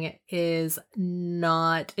playing is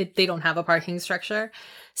not, they don't have a parking structure.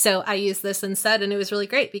 So I used this instead, and it was really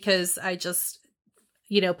great because I just,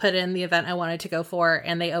 put in the event I wanted to go for,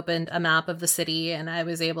 and they opened a map of the city, and I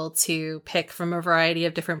was able to pick from a variety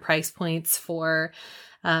of different price points for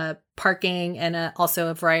parking, and also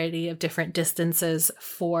a variety of different distances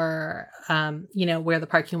for, where the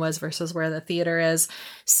parking was versus where the theater is.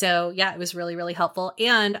 So yeah, it was really, really helpful.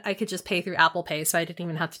 And I could just pay through Apple Pay. So I didn't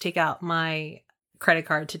even have to take out my credit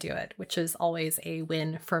card to do it, which is always a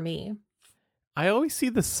win for me. I always see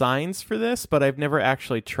the signs for this, but I've never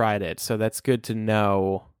actually tried it. So that's good to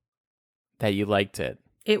know that you liked it.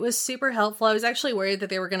 It was super helpful. I was actually worried that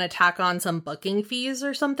they were going to tack on some booking fees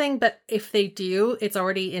or something, but if they do, it's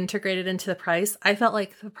already integrated into the price. I felt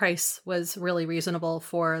like the price was really reasonable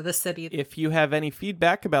for the city. If you have any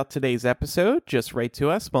feedback about today's episode, just write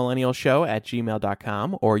to us,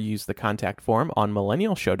 millennialshow@gmail.com, or use the contact form on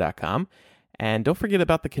millennialshow.com. And don't forget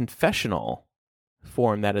about the confessional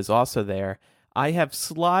form that is also there. I have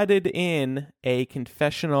slotted in a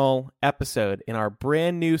confessional episode in our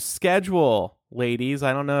brand new schedule. Ladies,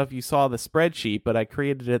 I don't know if you saw the spreadsheet, but I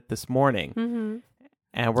created it this morning. Mm-hmm.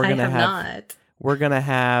 And we're gonna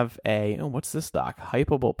have a what's this, doc?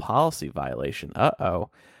 Hypeable policy violation.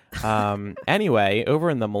 Anyway, over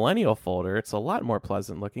in the millennial folder, it's a lot more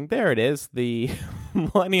pleasant looking. There it is, the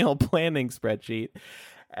millennial planning spreadsheet.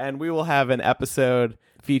 And we will have an episode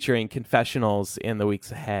featuring confessionals in the weeks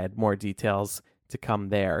ahead. More details to come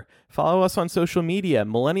there. Follow us on social media,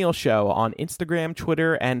 Millennial Show on Instagram,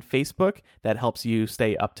 Twitter, and Facebook. That helps you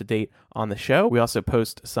stay up to date on the show. We also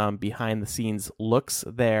post some behind the scenes looks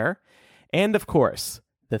there. And of course,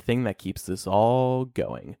 the thing that keeps this all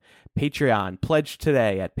going, Patreon. Pledge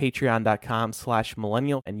today at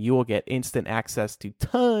patreon.com/millennial, and you will get instant access to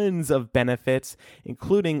tons of benefits,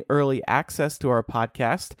 including early access to our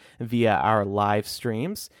podcast via our live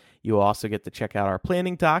streams. You will also get to check out our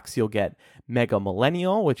planning docs. You'll get Mega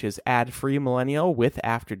Millennial, which is ad-free Millennial with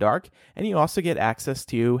After Dark. And you also get access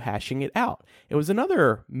to Hashing It Out. It was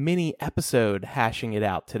another mini episode Hashing It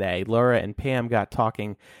Out today. Laura and Pam got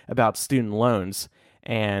talking about student loans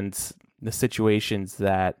and the situations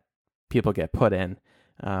that people get put in.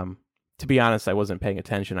 To be honest, I wasn't paying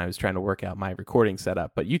attention. I was trying to work out my recording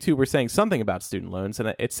setup. But you two were saying something about student loans,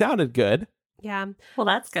 and it sounded good. Yeah. Well,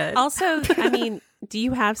 that's good. Also, I mean, do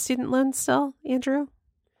you have student loans still, Andrew?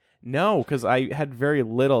 No, because I had very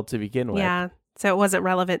little to begin with. Yeah, so it wasn't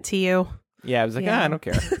relevant to you. Yeah, I was like, I don't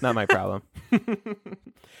care. Not my problem.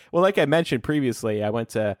 Well, like I mentioned previously, I went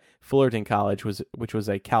to Fullerton College, which was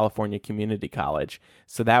a California community college.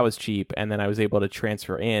 So that was cheap. And then I was able to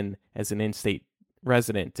transfer in as an in-state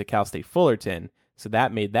resident to Cal State Fullerton. So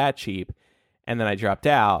that made that cheap. And then I dropped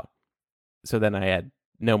out. So then I had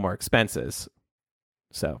no more expenses.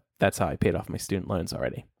 So that's how I paid off my student loans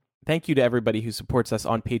already. Thank you to everybody who supports us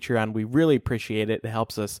on Patreon. We really appreciate it. It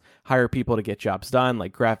helps us hire people to get jobs done,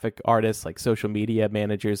 like graphic artists, like social media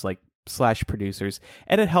managers, like /producers.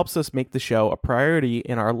 And it helps us make the show a priority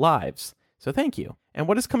in our lives. So thank you. And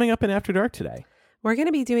what is coming up in After Dark today? We're going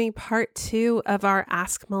to be doing part 2 of our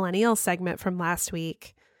Ask Millennial segment from last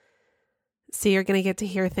week. So you're going to get to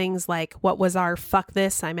hear things like, what was our fuck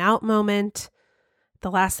this, I'm out moment?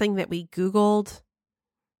 The last thing that we Googled,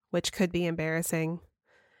 which could be embarrassing.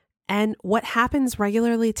 And what happens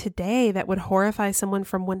regularly today that would horrify someone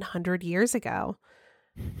from 100 years ago.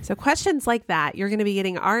 So questions like that, you're going to be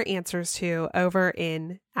getting our answers to over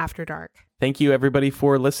in After Dark. Thank you, everybody,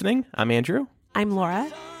 for listening. I'm Andrew. I'm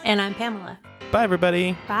Laura. And I'm Pamela. Bye,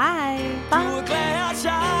 everybody. Bye. Bye.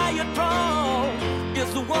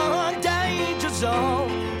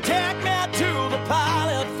 Take me to the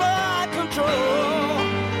pilot for control.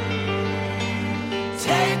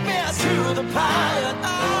 Take me to the pilot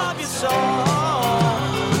of your soul.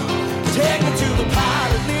 Take me to the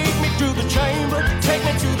pilot, lead me through the chamber. Take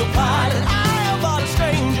me to the pilot, I am but a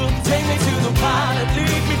stranger. Take me to the pilot,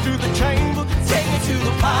 lead me through the chamber.